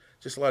for it,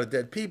 just a lot of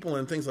dead people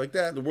and things like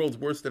that. The world's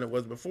worse than it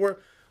was before.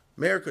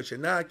 America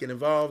should not get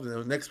involved in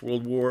the next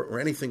World War or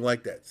anything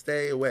like that.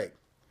 Stay away.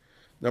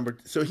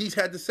 So he's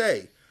had to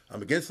say,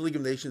 I'm against the League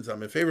of Nations,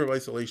 I'm in favor of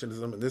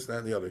isolationism, and this, that,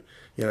 and the other,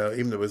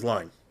 even though it was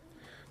lying.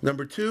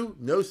 Number two,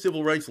 no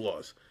civil rights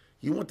laws.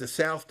 You want the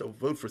South to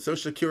vote for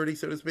Social Security,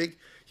 so to speak.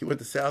 You want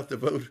the South to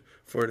vote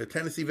for the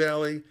Tennessee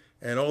Valley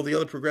and all the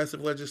other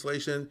progressive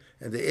legislation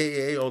and the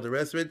AAA, all the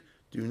rest of it.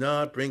 Do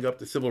not bring up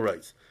the civil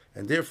rights.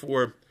 And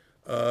therefore,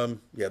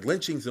 you had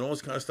lynchings and all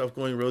this kind of stuff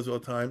going in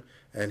Roosevelt time,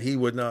 and he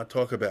would not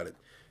talk about it.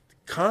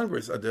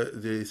 Congress,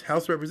 the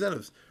House of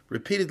Representatives,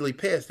 repeatedly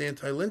passed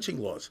anti-lynching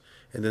laws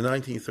in the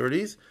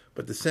 1930s,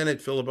 but the Senate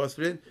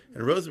filibustered it,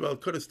 and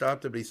Roosevelt could have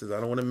stopped it, but he says, I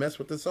don't want to mess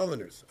with the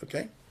Southerners,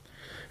 okay?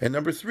 And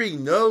number three,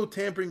 no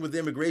tampering with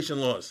immigration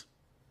laws.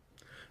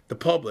 The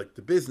public,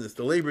 the business,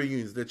 the labor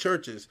unions, the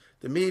churches,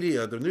 the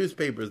media, the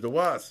newspapers, the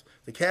WASP,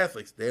 the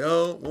Catholics, they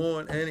don't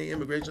want any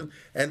immigration,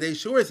 and they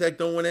sure as heck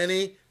don't want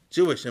any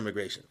Jewish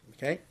immigration,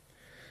 okay?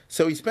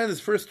 So he spent his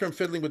first term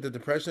fiddling with the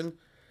Depression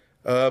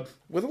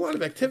with a lot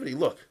of activity.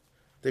 Look,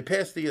 they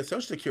passed the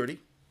Social Security.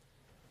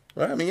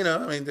 Well, he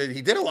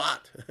did a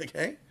lot,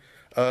 okay?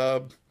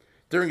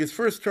 During his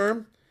first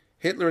term,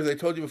 Hitler, as I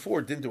told you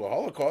before, didn't do a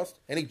Holocaust.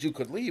 Any Jew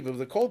could leave. It was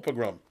a cold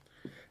pogrom.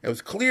 It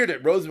was clear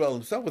that Roosevelt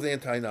himself was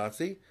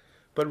anti-Nazi,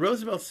 but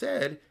Roosevelt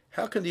said,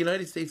 how can the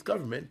United States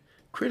government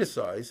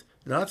criticize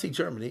Nazi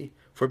Germany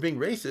for being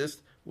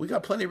racist? We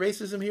got plenty of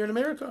racism here in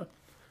America.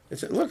 They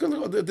said, look,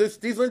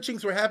 these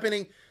lynchings were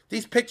happening.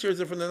 These pictures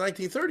are from the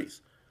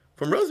 1930s,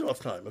 from Roosevelt's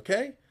time,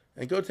 okay?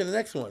 and go to the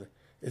next one.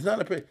 It's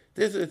not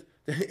this is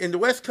in the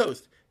West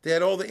Coast. They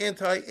had all the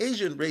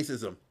anti-Asian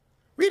racism.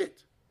 Read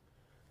it.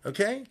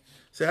 Okay?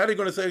 So how are they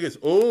going to say this?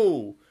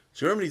 Oh,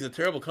 Germany's a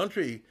terrible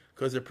country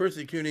because they're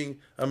persecuting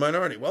a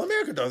minority. Well,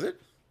 America does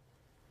it.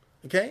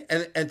 Okay?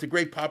 And to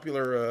great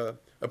popular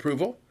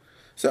approval.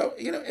 So,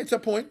 it's a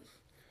point.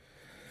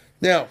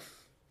 Now,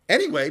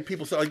 anyway,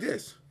 people say like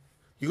this.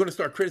 You're going to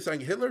start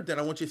criticizing Hitler? Then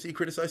I want you to see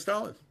criticize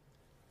Stalin.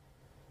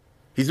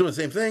 He's doing the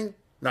same thing,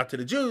 not to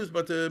the Jews,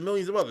 but to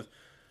millions of others.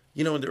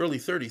 In the early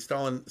 30s,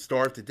 Stalin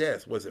starved to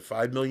death. Was it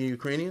 5 million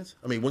Ukrainians?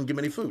 He wouldn't give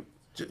them any food.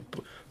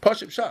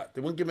 Push-up shot.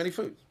 They wouldn't give them any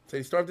food. So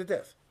he starved to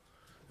death.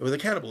 It was a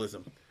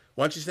cannibalism.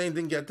 Why don't you say he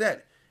didn't get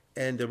that?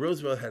 And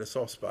Roosevelt had a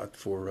soft spot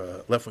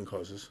for left-wing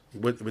causes. He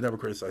would never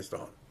criticize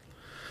Stalin.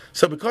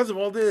 So because of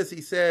all this,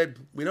 he said,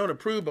 we don't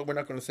approve, but we're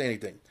not going to say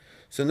anything.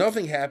 So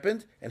nothing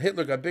happened, and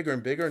Hitler got bigger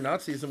and bigger.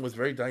 Nazism was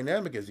very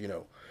dynamic, as you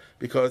know.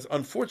 Because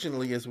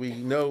unfortunately, as we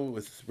know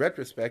with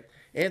retrospect,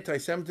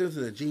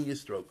 anti-Semitism is a genius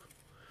stroke.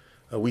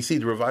 We see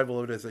the revival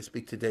of it as I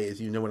speak today,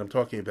 as you know what I'm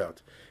talking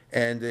about.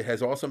 And it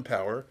has awesome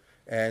power.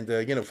 And,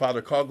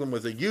 Father Coughlin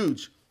was a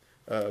huge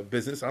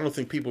business. I don't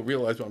think people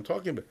realize what I'm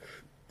talking about.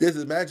 Just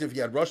imagine if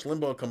you had Rush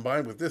Limbaugh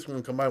combined with this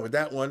one, combined with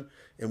that one,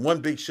 in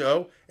one big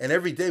show, and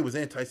every day was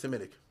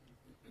anti-Semitic.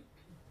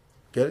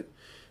 Get it?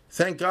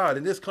 Thank God,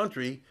 in this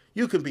country,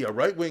 you can be a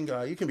right-wing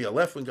guy, you can be a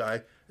left-wing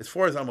guy. As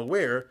far as I'm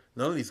aware,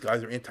 none of these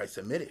guys are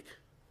anti-Semitic.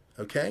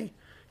 Okay?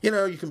 You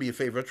can be in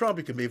favor of Trump,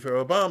 you can be in favor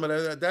of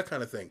Obama, that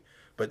kind of thing.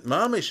 But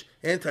mamish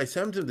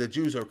anti-Semitism, the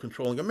Jews are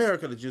controlling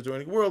America, the Jews are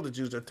running the world, the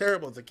Jews are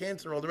terrible, it's a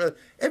cancer, all the rest,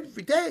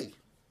 every day.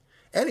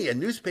 And he had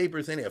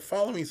newspapers, and he had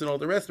followings and all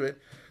the rest of it.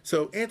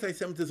 So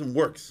anti-Semitism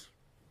works.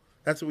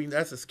 That's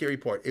the scary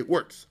part. It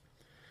works.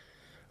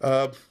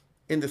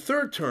 In the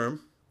third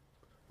term,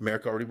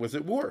 America already was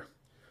at war.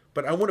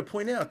 But I want to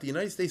point out, the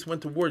United States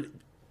went to war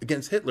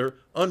against Hitler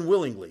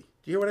unwillingly. Do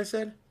you hear what I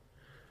said?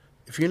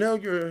 If you know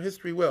your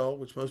history well,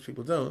 which most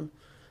people don't,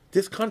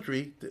 this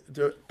country,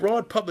 the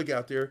broad public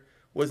out there,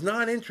 was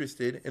not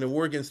interested in a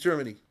war against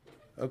Germany.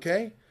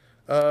 Okay?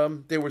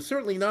 They were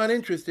certainly not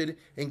interested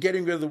in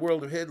getting rid of the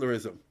world of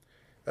Hitlerism.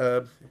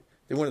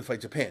 They wanted to fight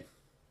Japan.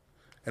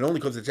 And only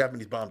because the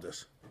Japanese bombed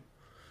us.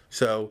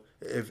 So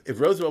if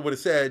Roosevelt would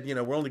have said,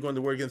 we're only going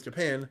to war against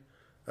Japan,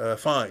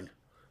 fine.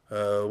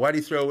 Why do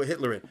you throw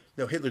Hitler in?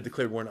 No, Hitler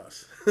declared war on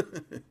us.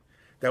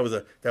 That was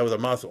a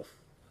muzzle.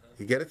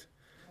 You get it?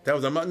 That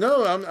was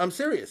no. I'm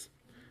serious.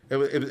 That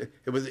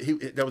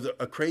was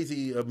a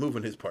crazy move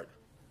on his part.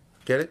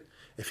 Get it?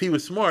 If he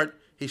was smart,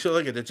 he should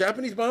look at the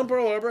Japanese bomb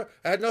Pearl Harbor.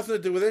 I had nothing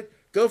to do with it.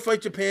 Go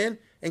fight Japan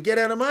and get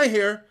out of my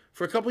hair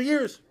for a couple of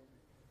years.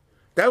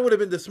 That would have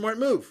been the smart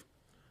move.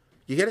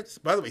 You get it?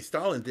 By the way,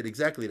 Stalin did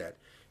exactly that.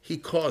 He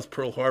caused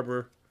Pearl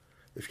Harbor,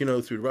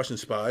 through Russian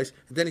spies,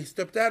 and then he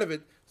stepped out of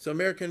it so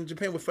America and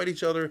Japan would fight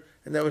each other,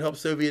 and that would help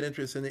Soviet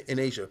interests in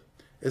Asia.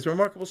 It's a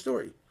remarkable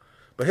story.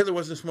 But Hitler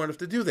wasn't smart enough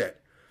to do that.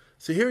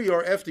 So here you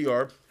are,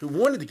 FDR, who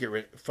wanted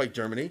to fight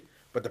Germany,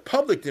 but the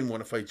public didn't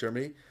want to fight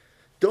Germany.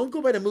 Don't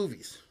go by the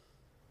movies,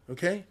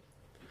 okay?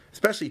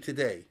 Especially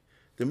today.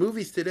 The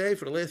movies today,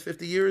 for the last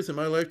 50 years in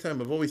my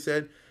lifetime, I've always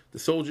said the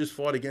soldiers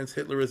fought against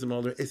Hitlerism.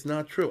 All that. It's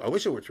not true. I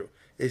wish it were true.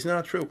 It's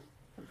not true.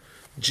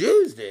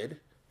 Jews did.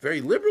 Very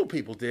liberal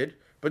people did.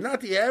 But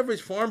not the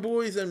average farm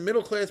boys and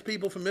middle-class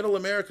people from Middle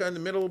America and the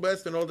Middle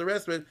West and all the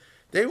rest of it.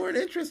 They weren't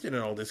interested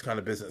in all this kind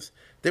of business.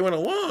 They went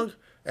along,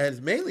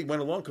 and mainly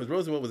went along because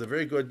Roosevelt was a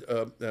very good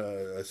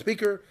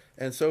speaker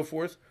and so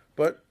forth.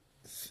 But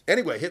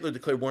anyway, Hitler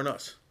declared war on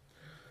us.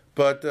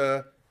 But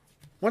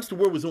once the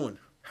war was on,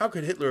 how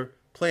could Hitler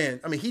plan?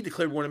 He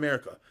declared war on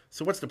America.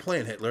 So what's the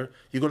plan, Hitler?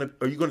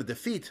 Are you going to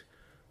defeat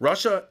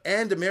Russia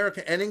and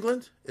America and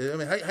England? How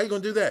are you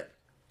going to do that?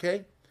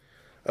 Okay?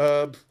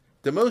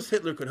 The most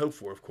Hitler could hope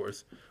for, of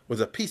course,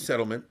 was a peace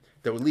settlement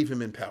that would leave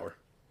him in power,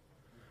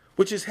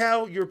 which is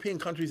how European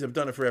countries have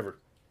done it forever.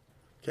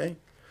 Okay?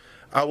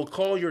 I will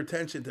call your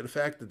attention to the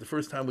fact that the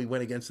first time we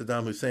went against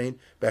Saddam Hussein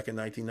back in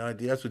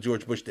 1990, that's what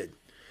George Bush did.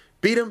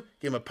 Beat him,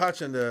 gave him a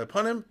patch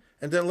upon him,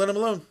 and then let him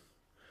alone.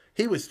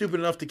 He was stupid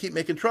enough to keep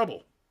making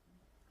trouble.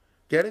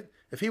 Get it?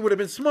 If he would have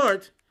been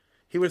smart,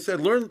 he would have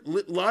said,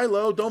 lie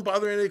low, don't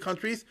bother any of the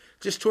countries,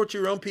 just torture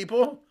your own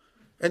people,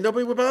 and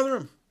nobody would bother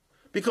him.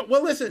 Because,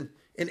 listen,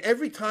 in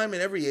every time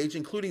and every age,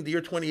 including the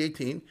year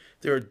 2018,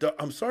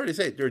 I'm sorry to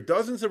say, there are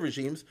dozens of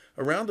regimes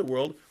around the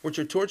world which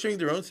are torturing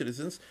their own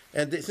citizens,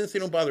 and since they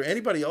don't bother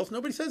anybody else,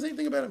 nobody says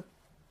anything about them,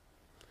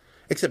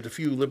 except a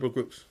few liberal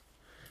groups.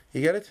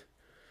 You get it?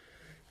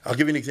 I'll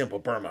give you an example.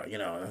 Burma,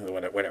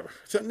 whatever.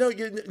 So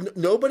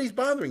nobody's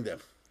bothering them.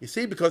 You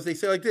see, because they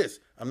say like this: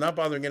 I'm not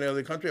bothering any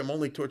other country. I'm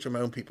only torturing my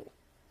own people.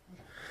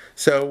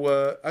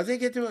 So I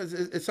think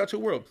it's such a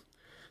world.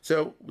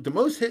 So the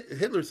most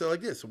Hitler said like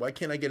this: so why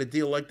can't I get a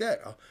deal like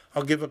that?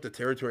 I'll give up the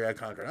territory I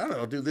conquered. I don't know.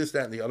 I'll do this,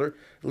 that, and the other.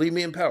 Leave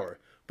me in power.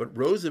 But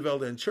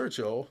Roosevelt and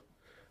Churchill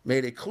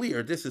made it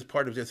clear this is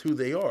part of just who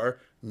they are.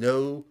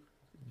 No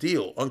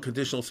deal.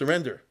 Unconditional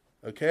surrender.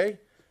 Okay?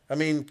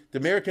 The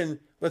American,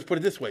 let's put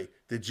it this way.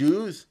 The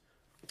Jews,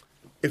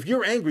 If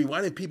you're angry,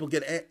 why didn't people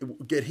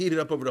get heated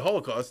up over the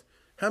Holocaust?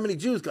 How many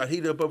Jews got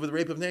heated up over the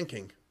rape of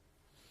Nanking?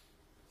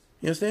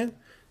 You understand?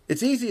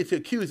 It's easy to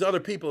accuse other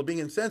people of being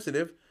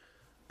insensitive,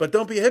 but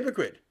don't be a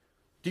hypocrite.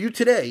 Do you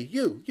today,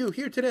 you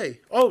here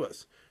today, all of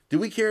us, do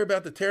we care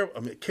about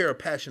care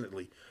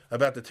passionately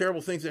about the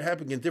terrible things that are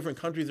happening in different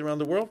countries around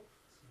the world?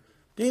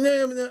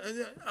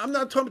 I'm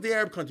not talking about the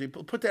Arab country.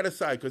 Put that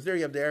aside, because there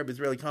you have the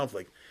Arab-Israeli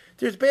conflict.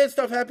 There's bad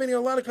stuff happening in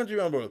a lot of countries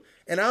around the world,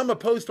 and I'm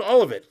opposed to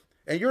all of it,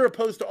 and you're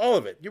opposed to all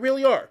of it. You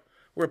really are.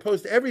 We're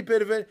opposed to every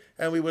bit of it,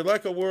 and we would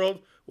like a world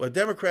with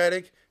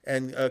democratic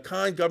and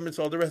kind governments,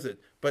 all the rest of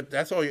it. But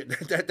that's all.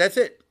 That's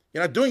it.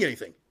 You're not doing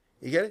anything.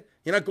 You get it?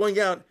 You're not going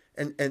out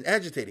and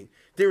agitating.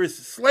 There is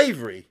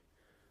slavery,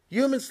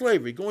 human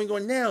slavery, going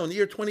on now in the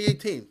year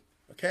 2018.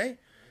 Okay,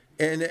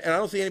 and I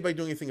don't see anybody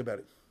doing anything about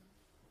it.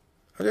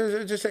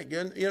 Just saying, you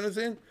know what I'm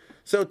saying?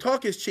 So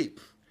talk is cheap.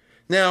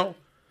 Now,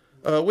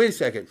 wait a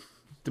second.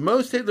 The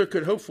most Hitler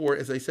could hope for,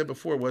 as I said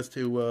before, was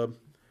to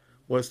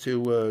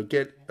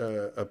get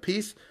a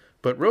peace.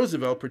 But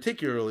Roosevelt,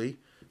 particularly,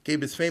 gave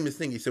his famous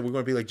thing. He said, "We're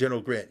going to be like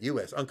General Grant,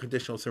 U.S.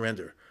 unconditional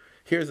surrender."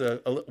 Here's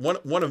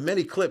one of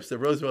many clips that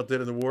Roosevelt did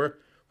in the war,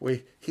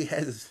 where he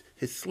has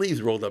his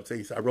sleeves rolled up. So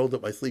he said, "I rolled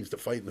up my sleeves to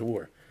fight in the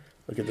war."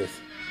 Look at this.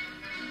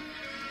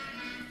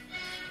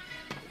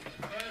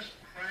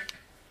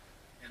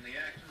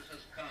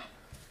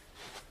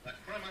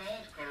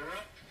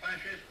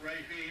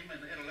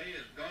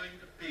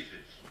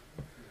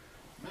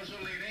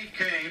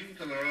 Came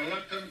to the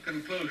reluctant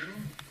conclusion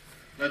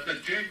that the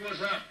jig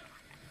was up.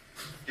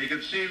 He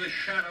could see the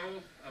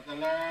shadow of the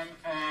long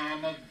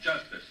arm of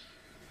justice.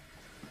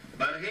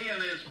 But he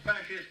and his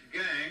fascist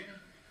gang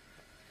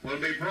will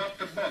be brought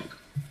to book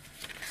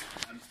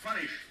and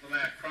punished for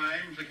their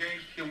crimes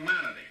against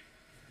humanity.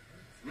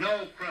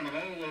 No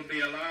criminal will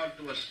be allowed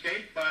to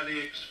escape by the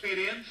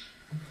expedients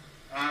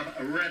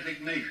of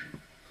resignation.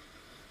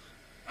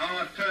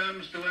 Our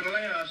terms to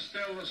Italy are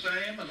still the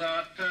same as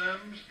our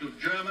terms to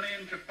Germany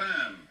and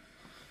Japan.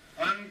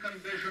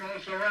 Unconditional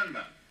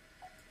surrender.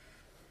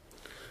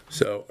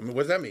 So, I mean,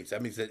 what does that mean?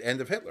 That means the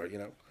end of Hitler, you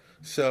know.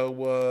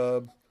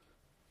 So,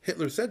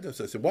 Hitler said this.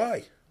 I said,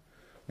 why?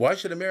 Why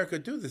should America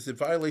do this? It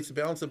violates the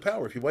balance of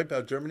power. If you wipe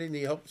out Germany and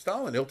you help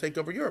Stalin, he'll take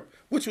over Europe,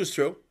 which was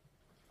true.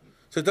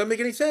 So it doesn't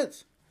make any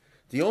sense.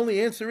 The only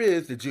answer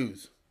is the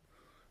Jews,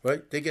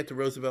 right? They get to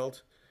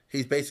Roosevelt.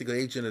 He's basically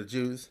agent of the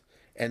Jews.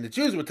 And the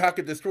Jews would talk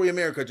and destroy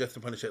America just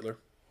to punish Hitler.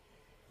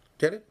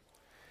 Get it?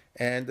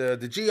 And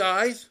the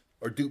GIs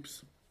are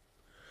dupes.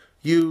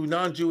 You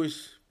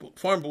non-Jewish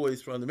farm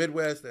boys from the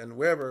Midwest and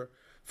wherever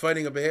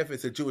fighting on behalf of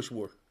it's a Jewish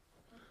war.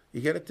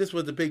 You get it? This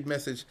was the big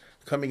message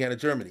coming out of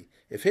Germany.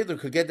 If Hitler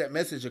could get that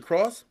message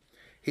across,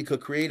 he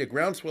could create a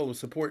groundswell of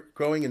support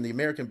growing in the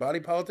American body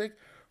politic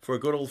for a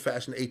good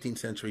old-fashioned 18th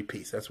century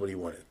peace. That's what he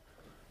wanted.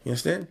 You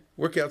understand?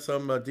 Work out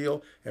some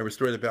deal and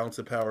restore the balance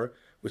of power,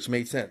 which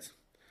made sense.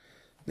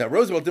 Now,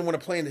 Roosevelt didn't want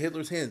to play into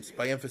Hitler's hands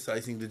by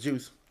emphasizing the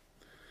Jews.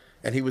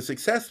 And he was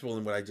successful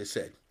in what I just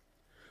said.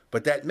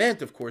 But that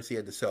meant, of course, he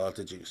had to sell out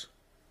the Jews.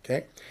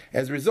 Okay?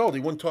 As a result, he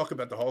wouldn't talk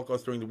about the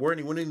Holocaust during the war, and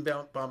he wouldn't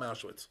even bomb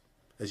Auschwitz,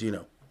 as you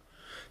know.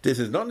 This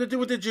has nothing to do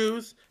with the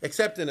Jews,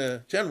 except in a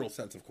general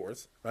sense, of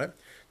course. Right?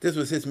 This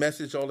was his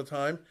message all the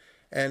time.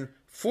 And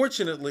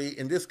fortunately,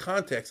 in this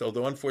context,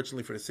 although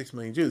unfortunately for the 6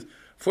 million Jews,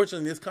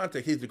 fortunately in this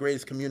context, he's the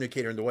greatest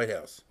communicator in the White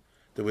House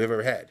that we've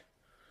ever had.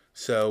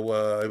 So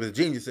it was a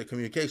genius at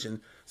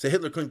communication. So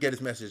Hitler couldn't get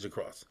his message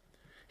across.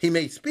 He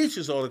made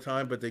speeches all the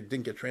time, but they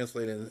didn't get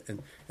translated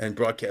and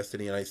broadcast in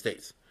the United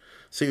States.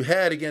 So you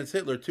had against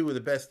Hitler two of the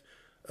best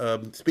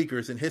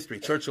speakers in history,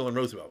 Churchill and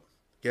Roosevelt.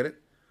 Get it?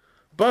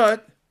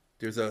 But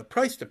there's a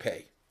price to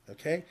pay.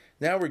 Okay?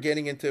 Now we're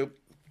getting into,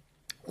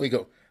 we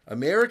go,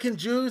 American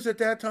Jews at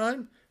that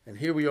time, and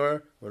here we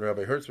are when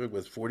Rabbi Herzog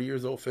was 40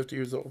 years old, 50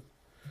 years old.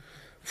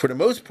 For the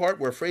most part,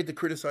 we're afraid to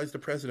criticize the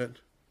president.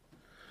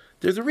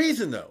 There's a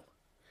reason, though.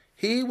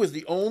 He was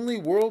the only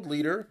world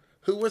leader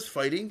who was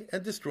fighting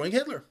and destroying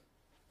Hitler.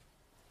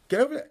 Get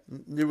over that.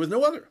 There was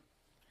no other.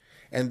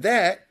 And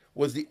that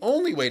was the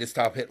only way to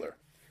stop Hitler.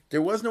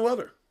 There was no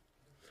other.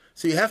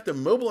 So you have to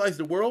mobilize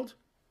the world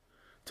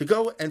to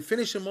go and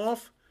finish him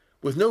off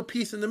with no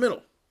peace in the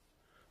middle.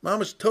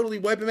 Mamash totally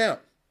wipe him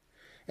out.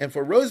 And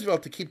for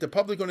Roosevelt to keep the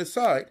public on his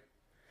side,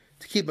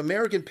 to keep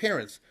American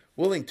parents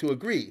willing to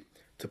agree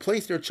to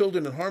place their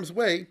children in harm's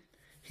way,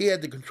 he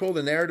had to control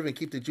the narrative and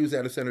keep the Jews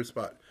out of center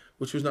spot,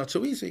 which was not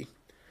so easy.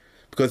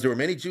 Because there were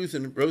many Jews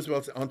in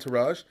Roosevelt's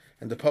entourage,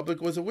 and the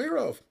public was aware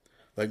of.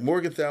 Like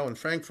Morgenthau and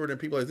Frankfurt and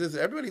people like this.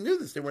 Everybody knew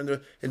this. They were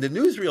in the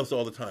newsreels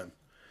all the time.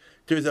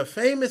 There's a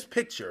famous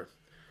picture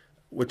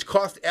which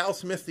cost Al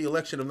Smith the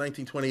election of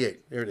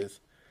 1928. There it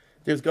is.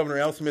 There's Governor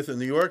Al Smith in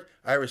New York,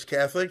 Irish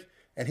Catholic,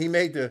 and he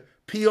made the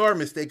PR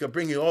mistake of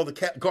bringing all the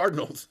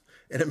cardinals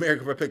in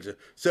America for a picture.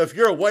 So if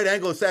you're a white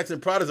Anglo-Saxon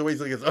Protestant, he's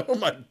like, oh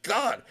my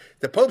God,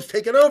 the Pope's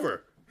taken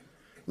over.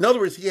 In other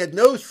words, he had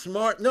no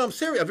I'm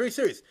serious, I'm very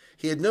serious.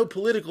 He had no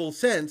political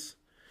sense.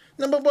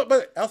 No,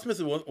 but Al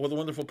Smith was a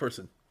wonderful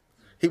person.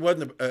 He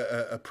wasn't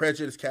a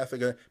prejudiced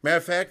Catholic. Matter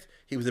of fact,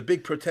 he was a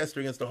big protester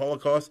against the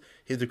Holocaust.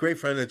 He's a great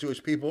friend of the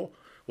Jewish people.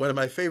 One of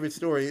my favorite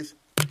stories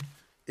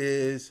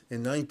is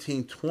in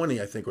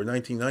 1920, I think, or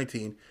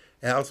 1919,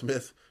 Al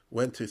Smith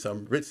went to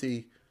some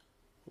ritzy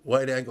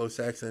white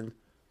Anglo-Saxon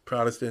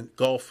Protestant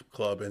golf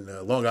club in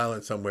Long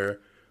Island somewhere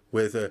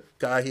with a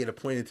guy he had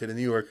appointed to the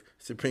New York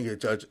Supreme Court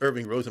Judge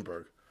Irving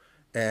Rosenberg.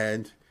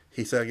 And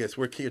he said, I guess,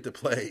 we're here to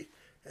play.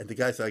 And the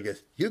guy said, I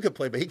guess, you can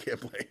play, but he can't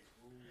play.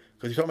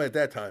 Because he's talking about at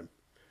that time.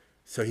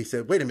 So he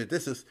said, wait a minute,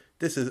 this is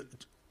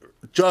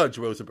Judge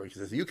Rosenberg. He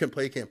says, you can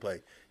play, can't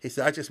play. He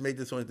said, I just made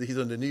this one. He's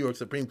on the New York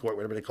Supreme Court,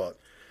 whatever they call it.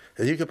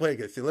 He said, you can play.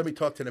 He said, let me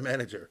talk to the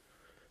manager.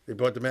 They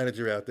brought the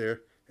manager out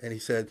there, and he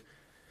said,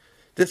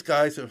 this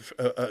guy's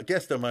a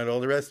guest of mine, all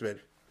the rest of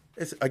it.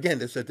 It's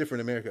a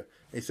different America.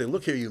 And he said,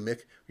 look here, you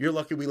Mick, you're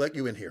lucky we let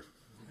you in here.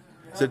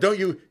 So don't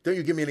you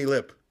give me any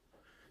lip.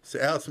 So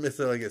Al Smith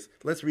said, I guess,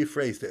 let's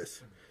rephrase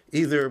this.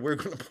 Either we're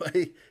going to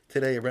play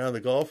today around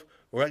the golf,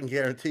 or I can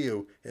guarantee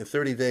you, in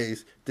 30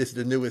 days, this is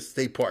the newest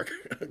state park,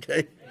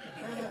 okay?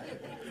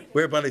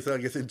 Whereupon they said,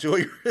 I guess,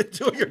 enjoy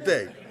your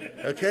day,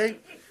 okay?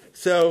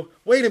 So,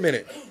 wait a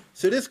minute.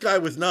 So this guy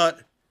was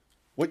not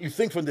what you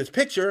think from this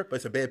picture, but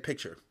it's a bad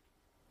picture,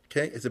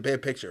 okay? It's a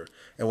bad picture.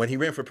 And when he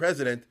ran for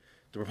president,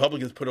 the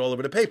Republicans put it all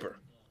over the paper.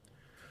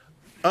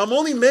 I'm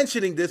only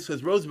mentioning this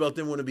because Roosevelt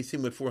didn't want to be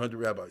seen with 400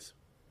 rabbis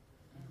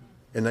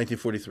in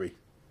 1943.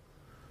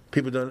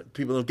 People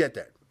don't get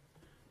that.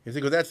 You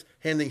think, well, that's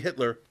handing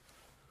Hitler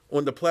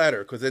on the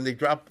platter, because then they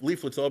drop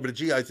leaflets all over the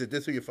GIs that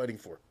this is who you're fighting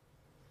for.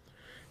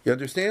 You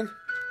understand?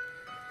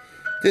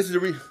 This is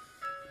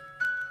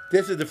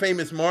the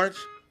famous march.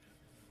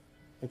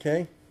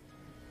 Okay?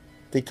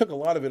 They took a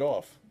lot of it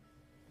off.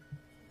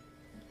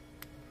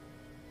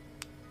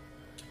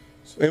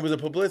 So it was a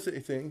publicity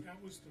thing.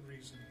 that was the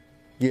reason.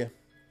 Yeah.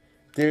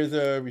 There's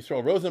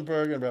Yisrael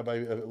Rosenberg and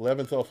Rabbi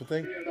Leventhal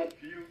thing. An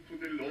appeal to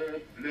the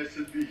Lord,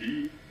 blessed be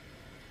He.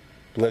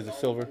 Blazer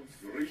Silver. Our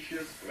most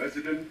gracious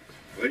President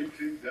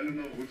Franklin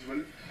Delano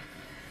Roosevelt,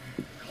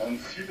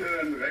 consider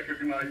and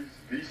recognize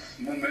this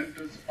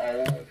momentous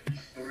hour of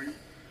history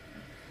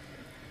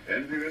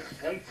and the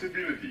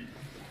responsibility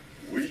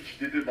which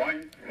the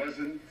divine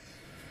presence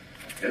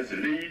has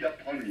laid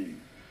upon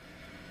him,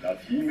 that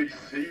he may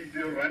save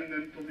the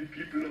remnant of the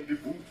people of the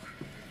book,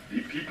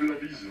 the people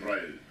of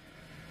Israel.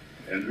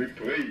 And we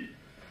pray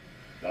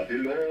that the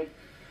Lord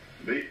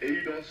may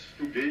aid us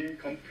to gain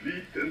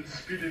complete and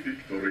speedy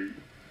victory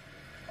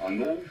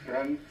on all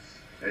fronts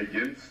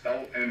against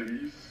our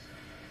enemies,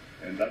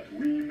 and that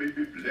we may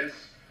be blessed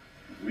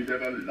with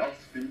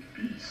everlasting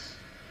peace.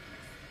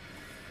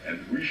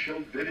 And we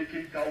shall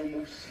dedicate our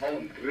most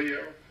solemn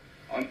prayer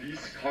on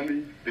this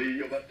coming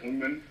Day of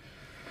Atonement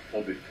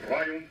for the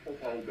triumph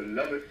of our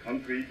beloved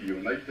country, the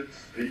United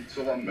States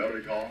of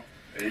America.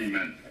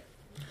 Amen.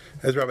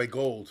 That's Rabbi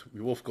Gold,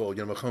 Wolf Gold,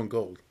 Machon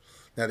Gold.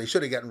 Now, they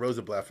should have gotten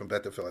Rosenblatt from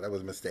Betterfield. That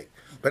was a mistake.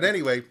 But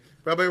anyway,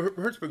 Rabbi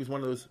Hertzberg is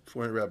one of those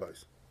 400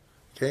 rabbis.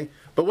 Okay?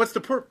 But what's the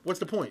point?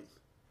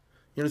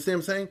 You understand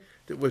what I'm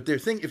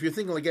saying? If you're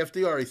thinking like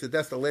FDR, he said,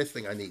 that's the last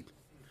thing I need.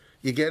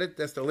 You get it?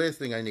 That's the last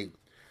thing I need.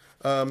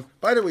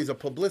 By the way, it's a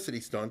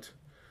publicity stunt,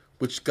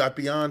 which got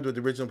beyond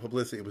the original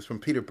publicity. It was from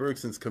Peter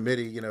Bergson's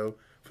committee,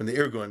 from the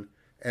Irgun,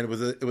 and it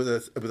was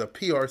a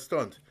PR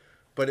stunt.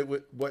 But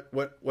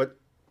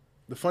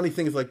the funny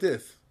thing is like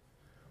this: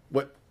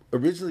 what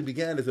originally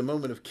began as a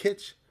moment of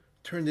kitsch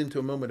turned into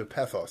a moment of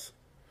pathos.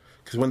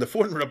 Because when the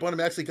 400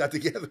 Rabbanim actually got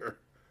together,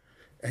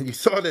 and you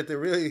saw that they're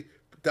really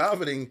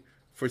davening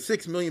for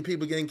 6 million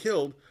people getting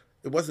killed,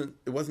 it wasn't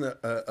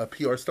a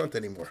PR stunt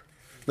anymore.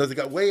 Now, it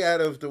got way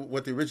out of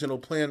what the original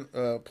plan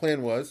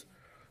was.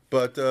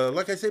 But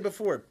like I said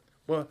before,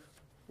 well,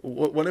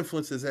 what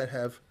influence does that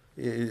have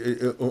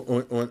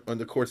on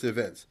the course of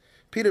events?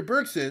 Peter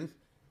Bergson,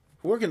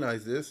 who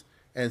organized this,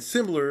 and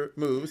similar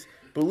moves,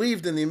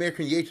 believed in the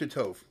American Yetzer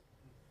Tov.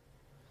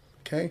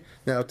 Okay?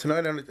 Now,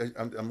 tonight,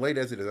 I'm late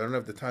as it is. I don't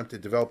have the time to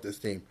develop this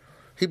theme.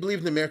 He believed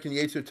in the American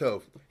Yetzer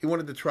Tov. He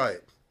wanted to try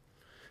it.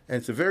 And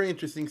it's a very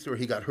interesting story.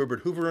 He got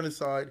Herbert Hoover on his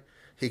side.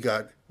 He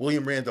got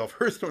William Randolph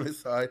Hearst on his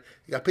side.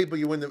 He got people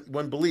you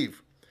wouldn't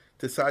believe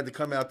decide to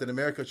come out that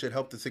America should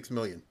help the 6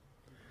 million.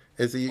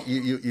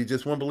 You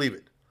just won't believe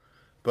it.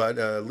 But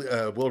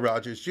Will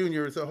Rogers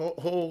Jr. is a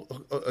whole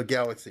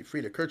galaxy.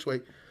 Frida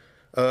Kirchway.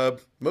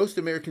 Most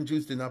American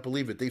Jews did not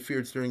believe it. They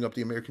feared stirring up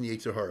the American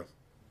Yetzer Hara.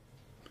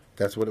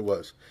 That's what it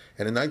was.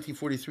 And in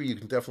 1943, you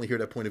can definitely hear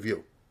that point of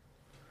view.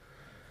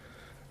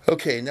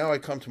 Okay, now I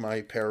come to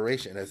my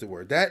peroration, as it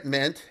were. That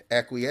meant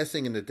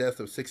acquiescing in the death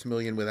of 6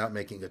 million without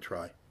making a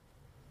try.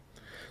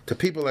 To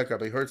people like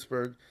Rabbi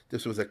Hertzberg,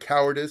 this was a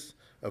cowardice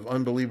of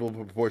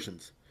unbelievable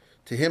proportions.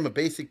 To him, a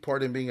basic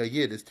part in being a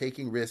Yid is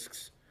taking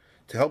risks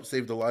to help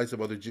save the lives of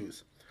other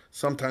Jews.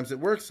 Sometimes it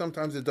works,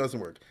 sometimes it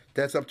doesn't work.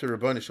 That's up to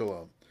Rabbanu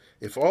Shalom.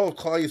 If all of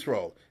Klal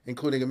Yisrael,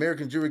 including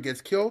American Jewry,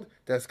 gets killed,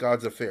 that's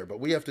God's affair. But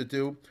we have to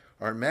do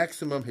our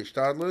maximum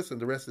hishtadlus,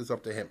 and the rest is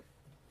up to him.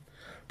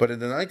 But in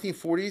the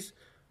 1940s,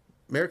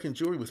 American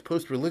Jewry was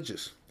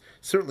post-religious,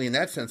 certainly in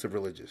that sense of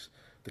religious.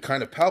 the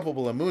kind of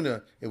palpable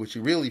emunah in which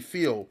you really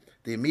feel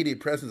the immediate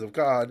presence of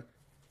God,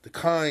 the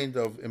kind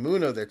of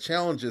emunah that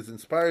challenges,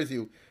 inspires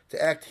you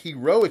to act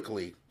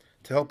heroically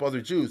to help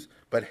other Jews.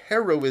 But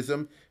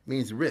heroism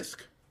means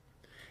risk.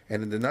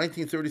 And in the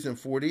 1930s and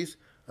 40s,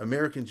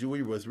 American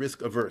Jewry was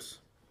risk averse.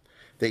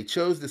 They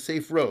chose the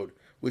safe road,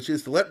 which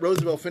is to let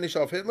Roosevelt finish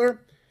off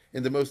Hitler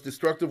in the most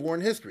destructive war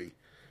in history.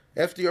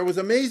 FDR was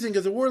amazing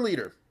as a war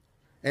leader,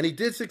 and he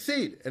did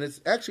succeed, and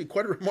it's actually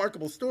quite a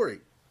remarkable story.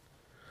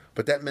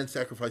 But that meant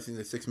sacrificing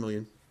the 6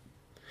 million.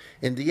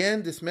 In the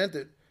end, this meant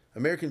that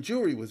American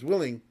Jewry was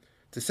willing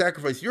to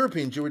sacrifice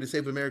European Jewry to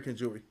save American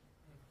Jewry.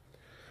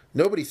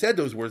 Nobody said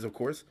those words, of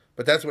course,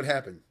 but that's what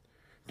happened.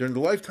 During the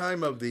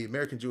lifetime of the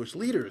American Jewish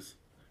leaders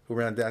who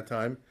were around that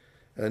time,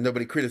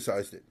 nobody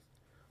criticized it.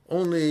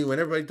 Only when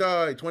everybody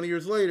died, 20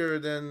 years later,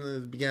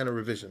 then began a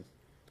revision.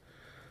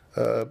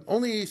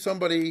 Only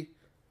somebody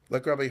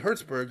like Rabbi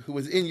Hertzberg, who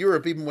was in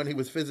Europe even when he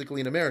was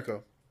physically in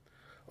America,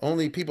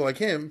 only people like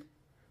him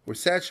were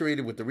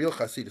saturated with the real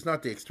Hasidus,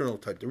 not the external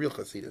type, the real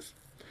Hasidus,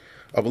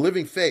 of a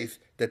living faith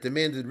that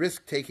demanded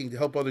risk-taking to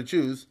help other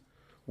Jews,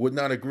 would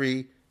not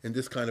agree in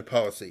this kind of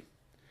policy.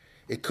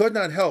 It could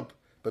not help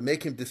but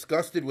make him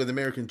disgusted with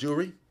American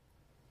Jewry,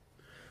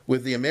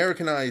 with the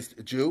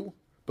Americanized Jew,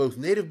 both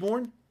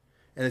native-born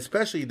and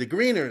especially the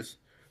Greeners,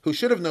 who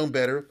should have known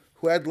better,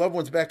 who had loved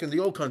ones back in the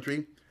old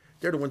country.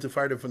 They're the ones who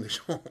fired him from the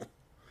show.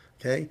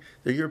 Okay?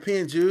 They're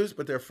European Jews,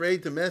 but they're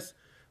afraid to mess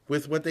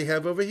with what they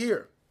have over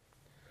here.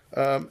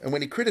 And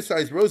when he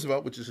criticized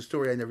Roosevelt, which is a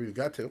story I never even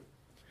got to,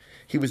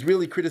 he was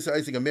really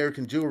criticizing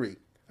American Jewry,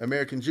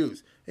 American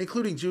Jews,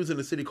 including Jews in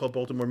a city called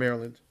Baltimore,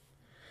 Maryland.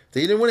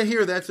 They didn't want to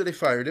hear that, so they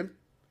fired him.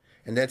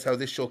 And that's how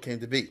this show came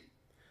to be.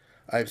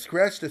 I've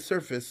scratched the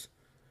surface,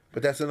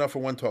 but that's enough for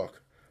one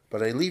talk.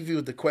 But I leave you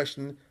with the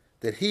question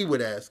that he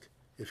would ask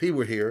if he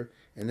were here,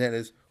 and that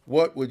is,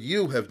 what would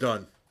you have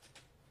done?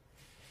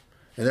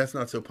 And that's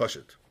not so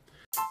pashut.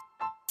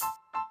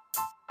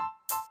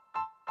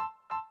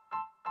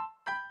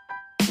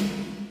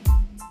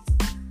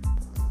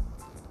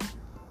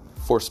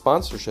 For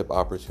sponsorship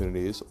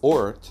opportunities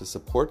or to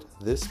support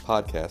this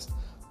podcast,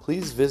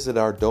 please visit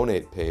our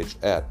donate page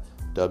at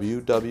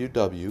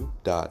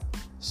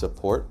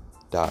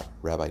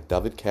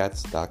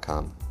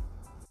www.support.rabbidavidkatz.com.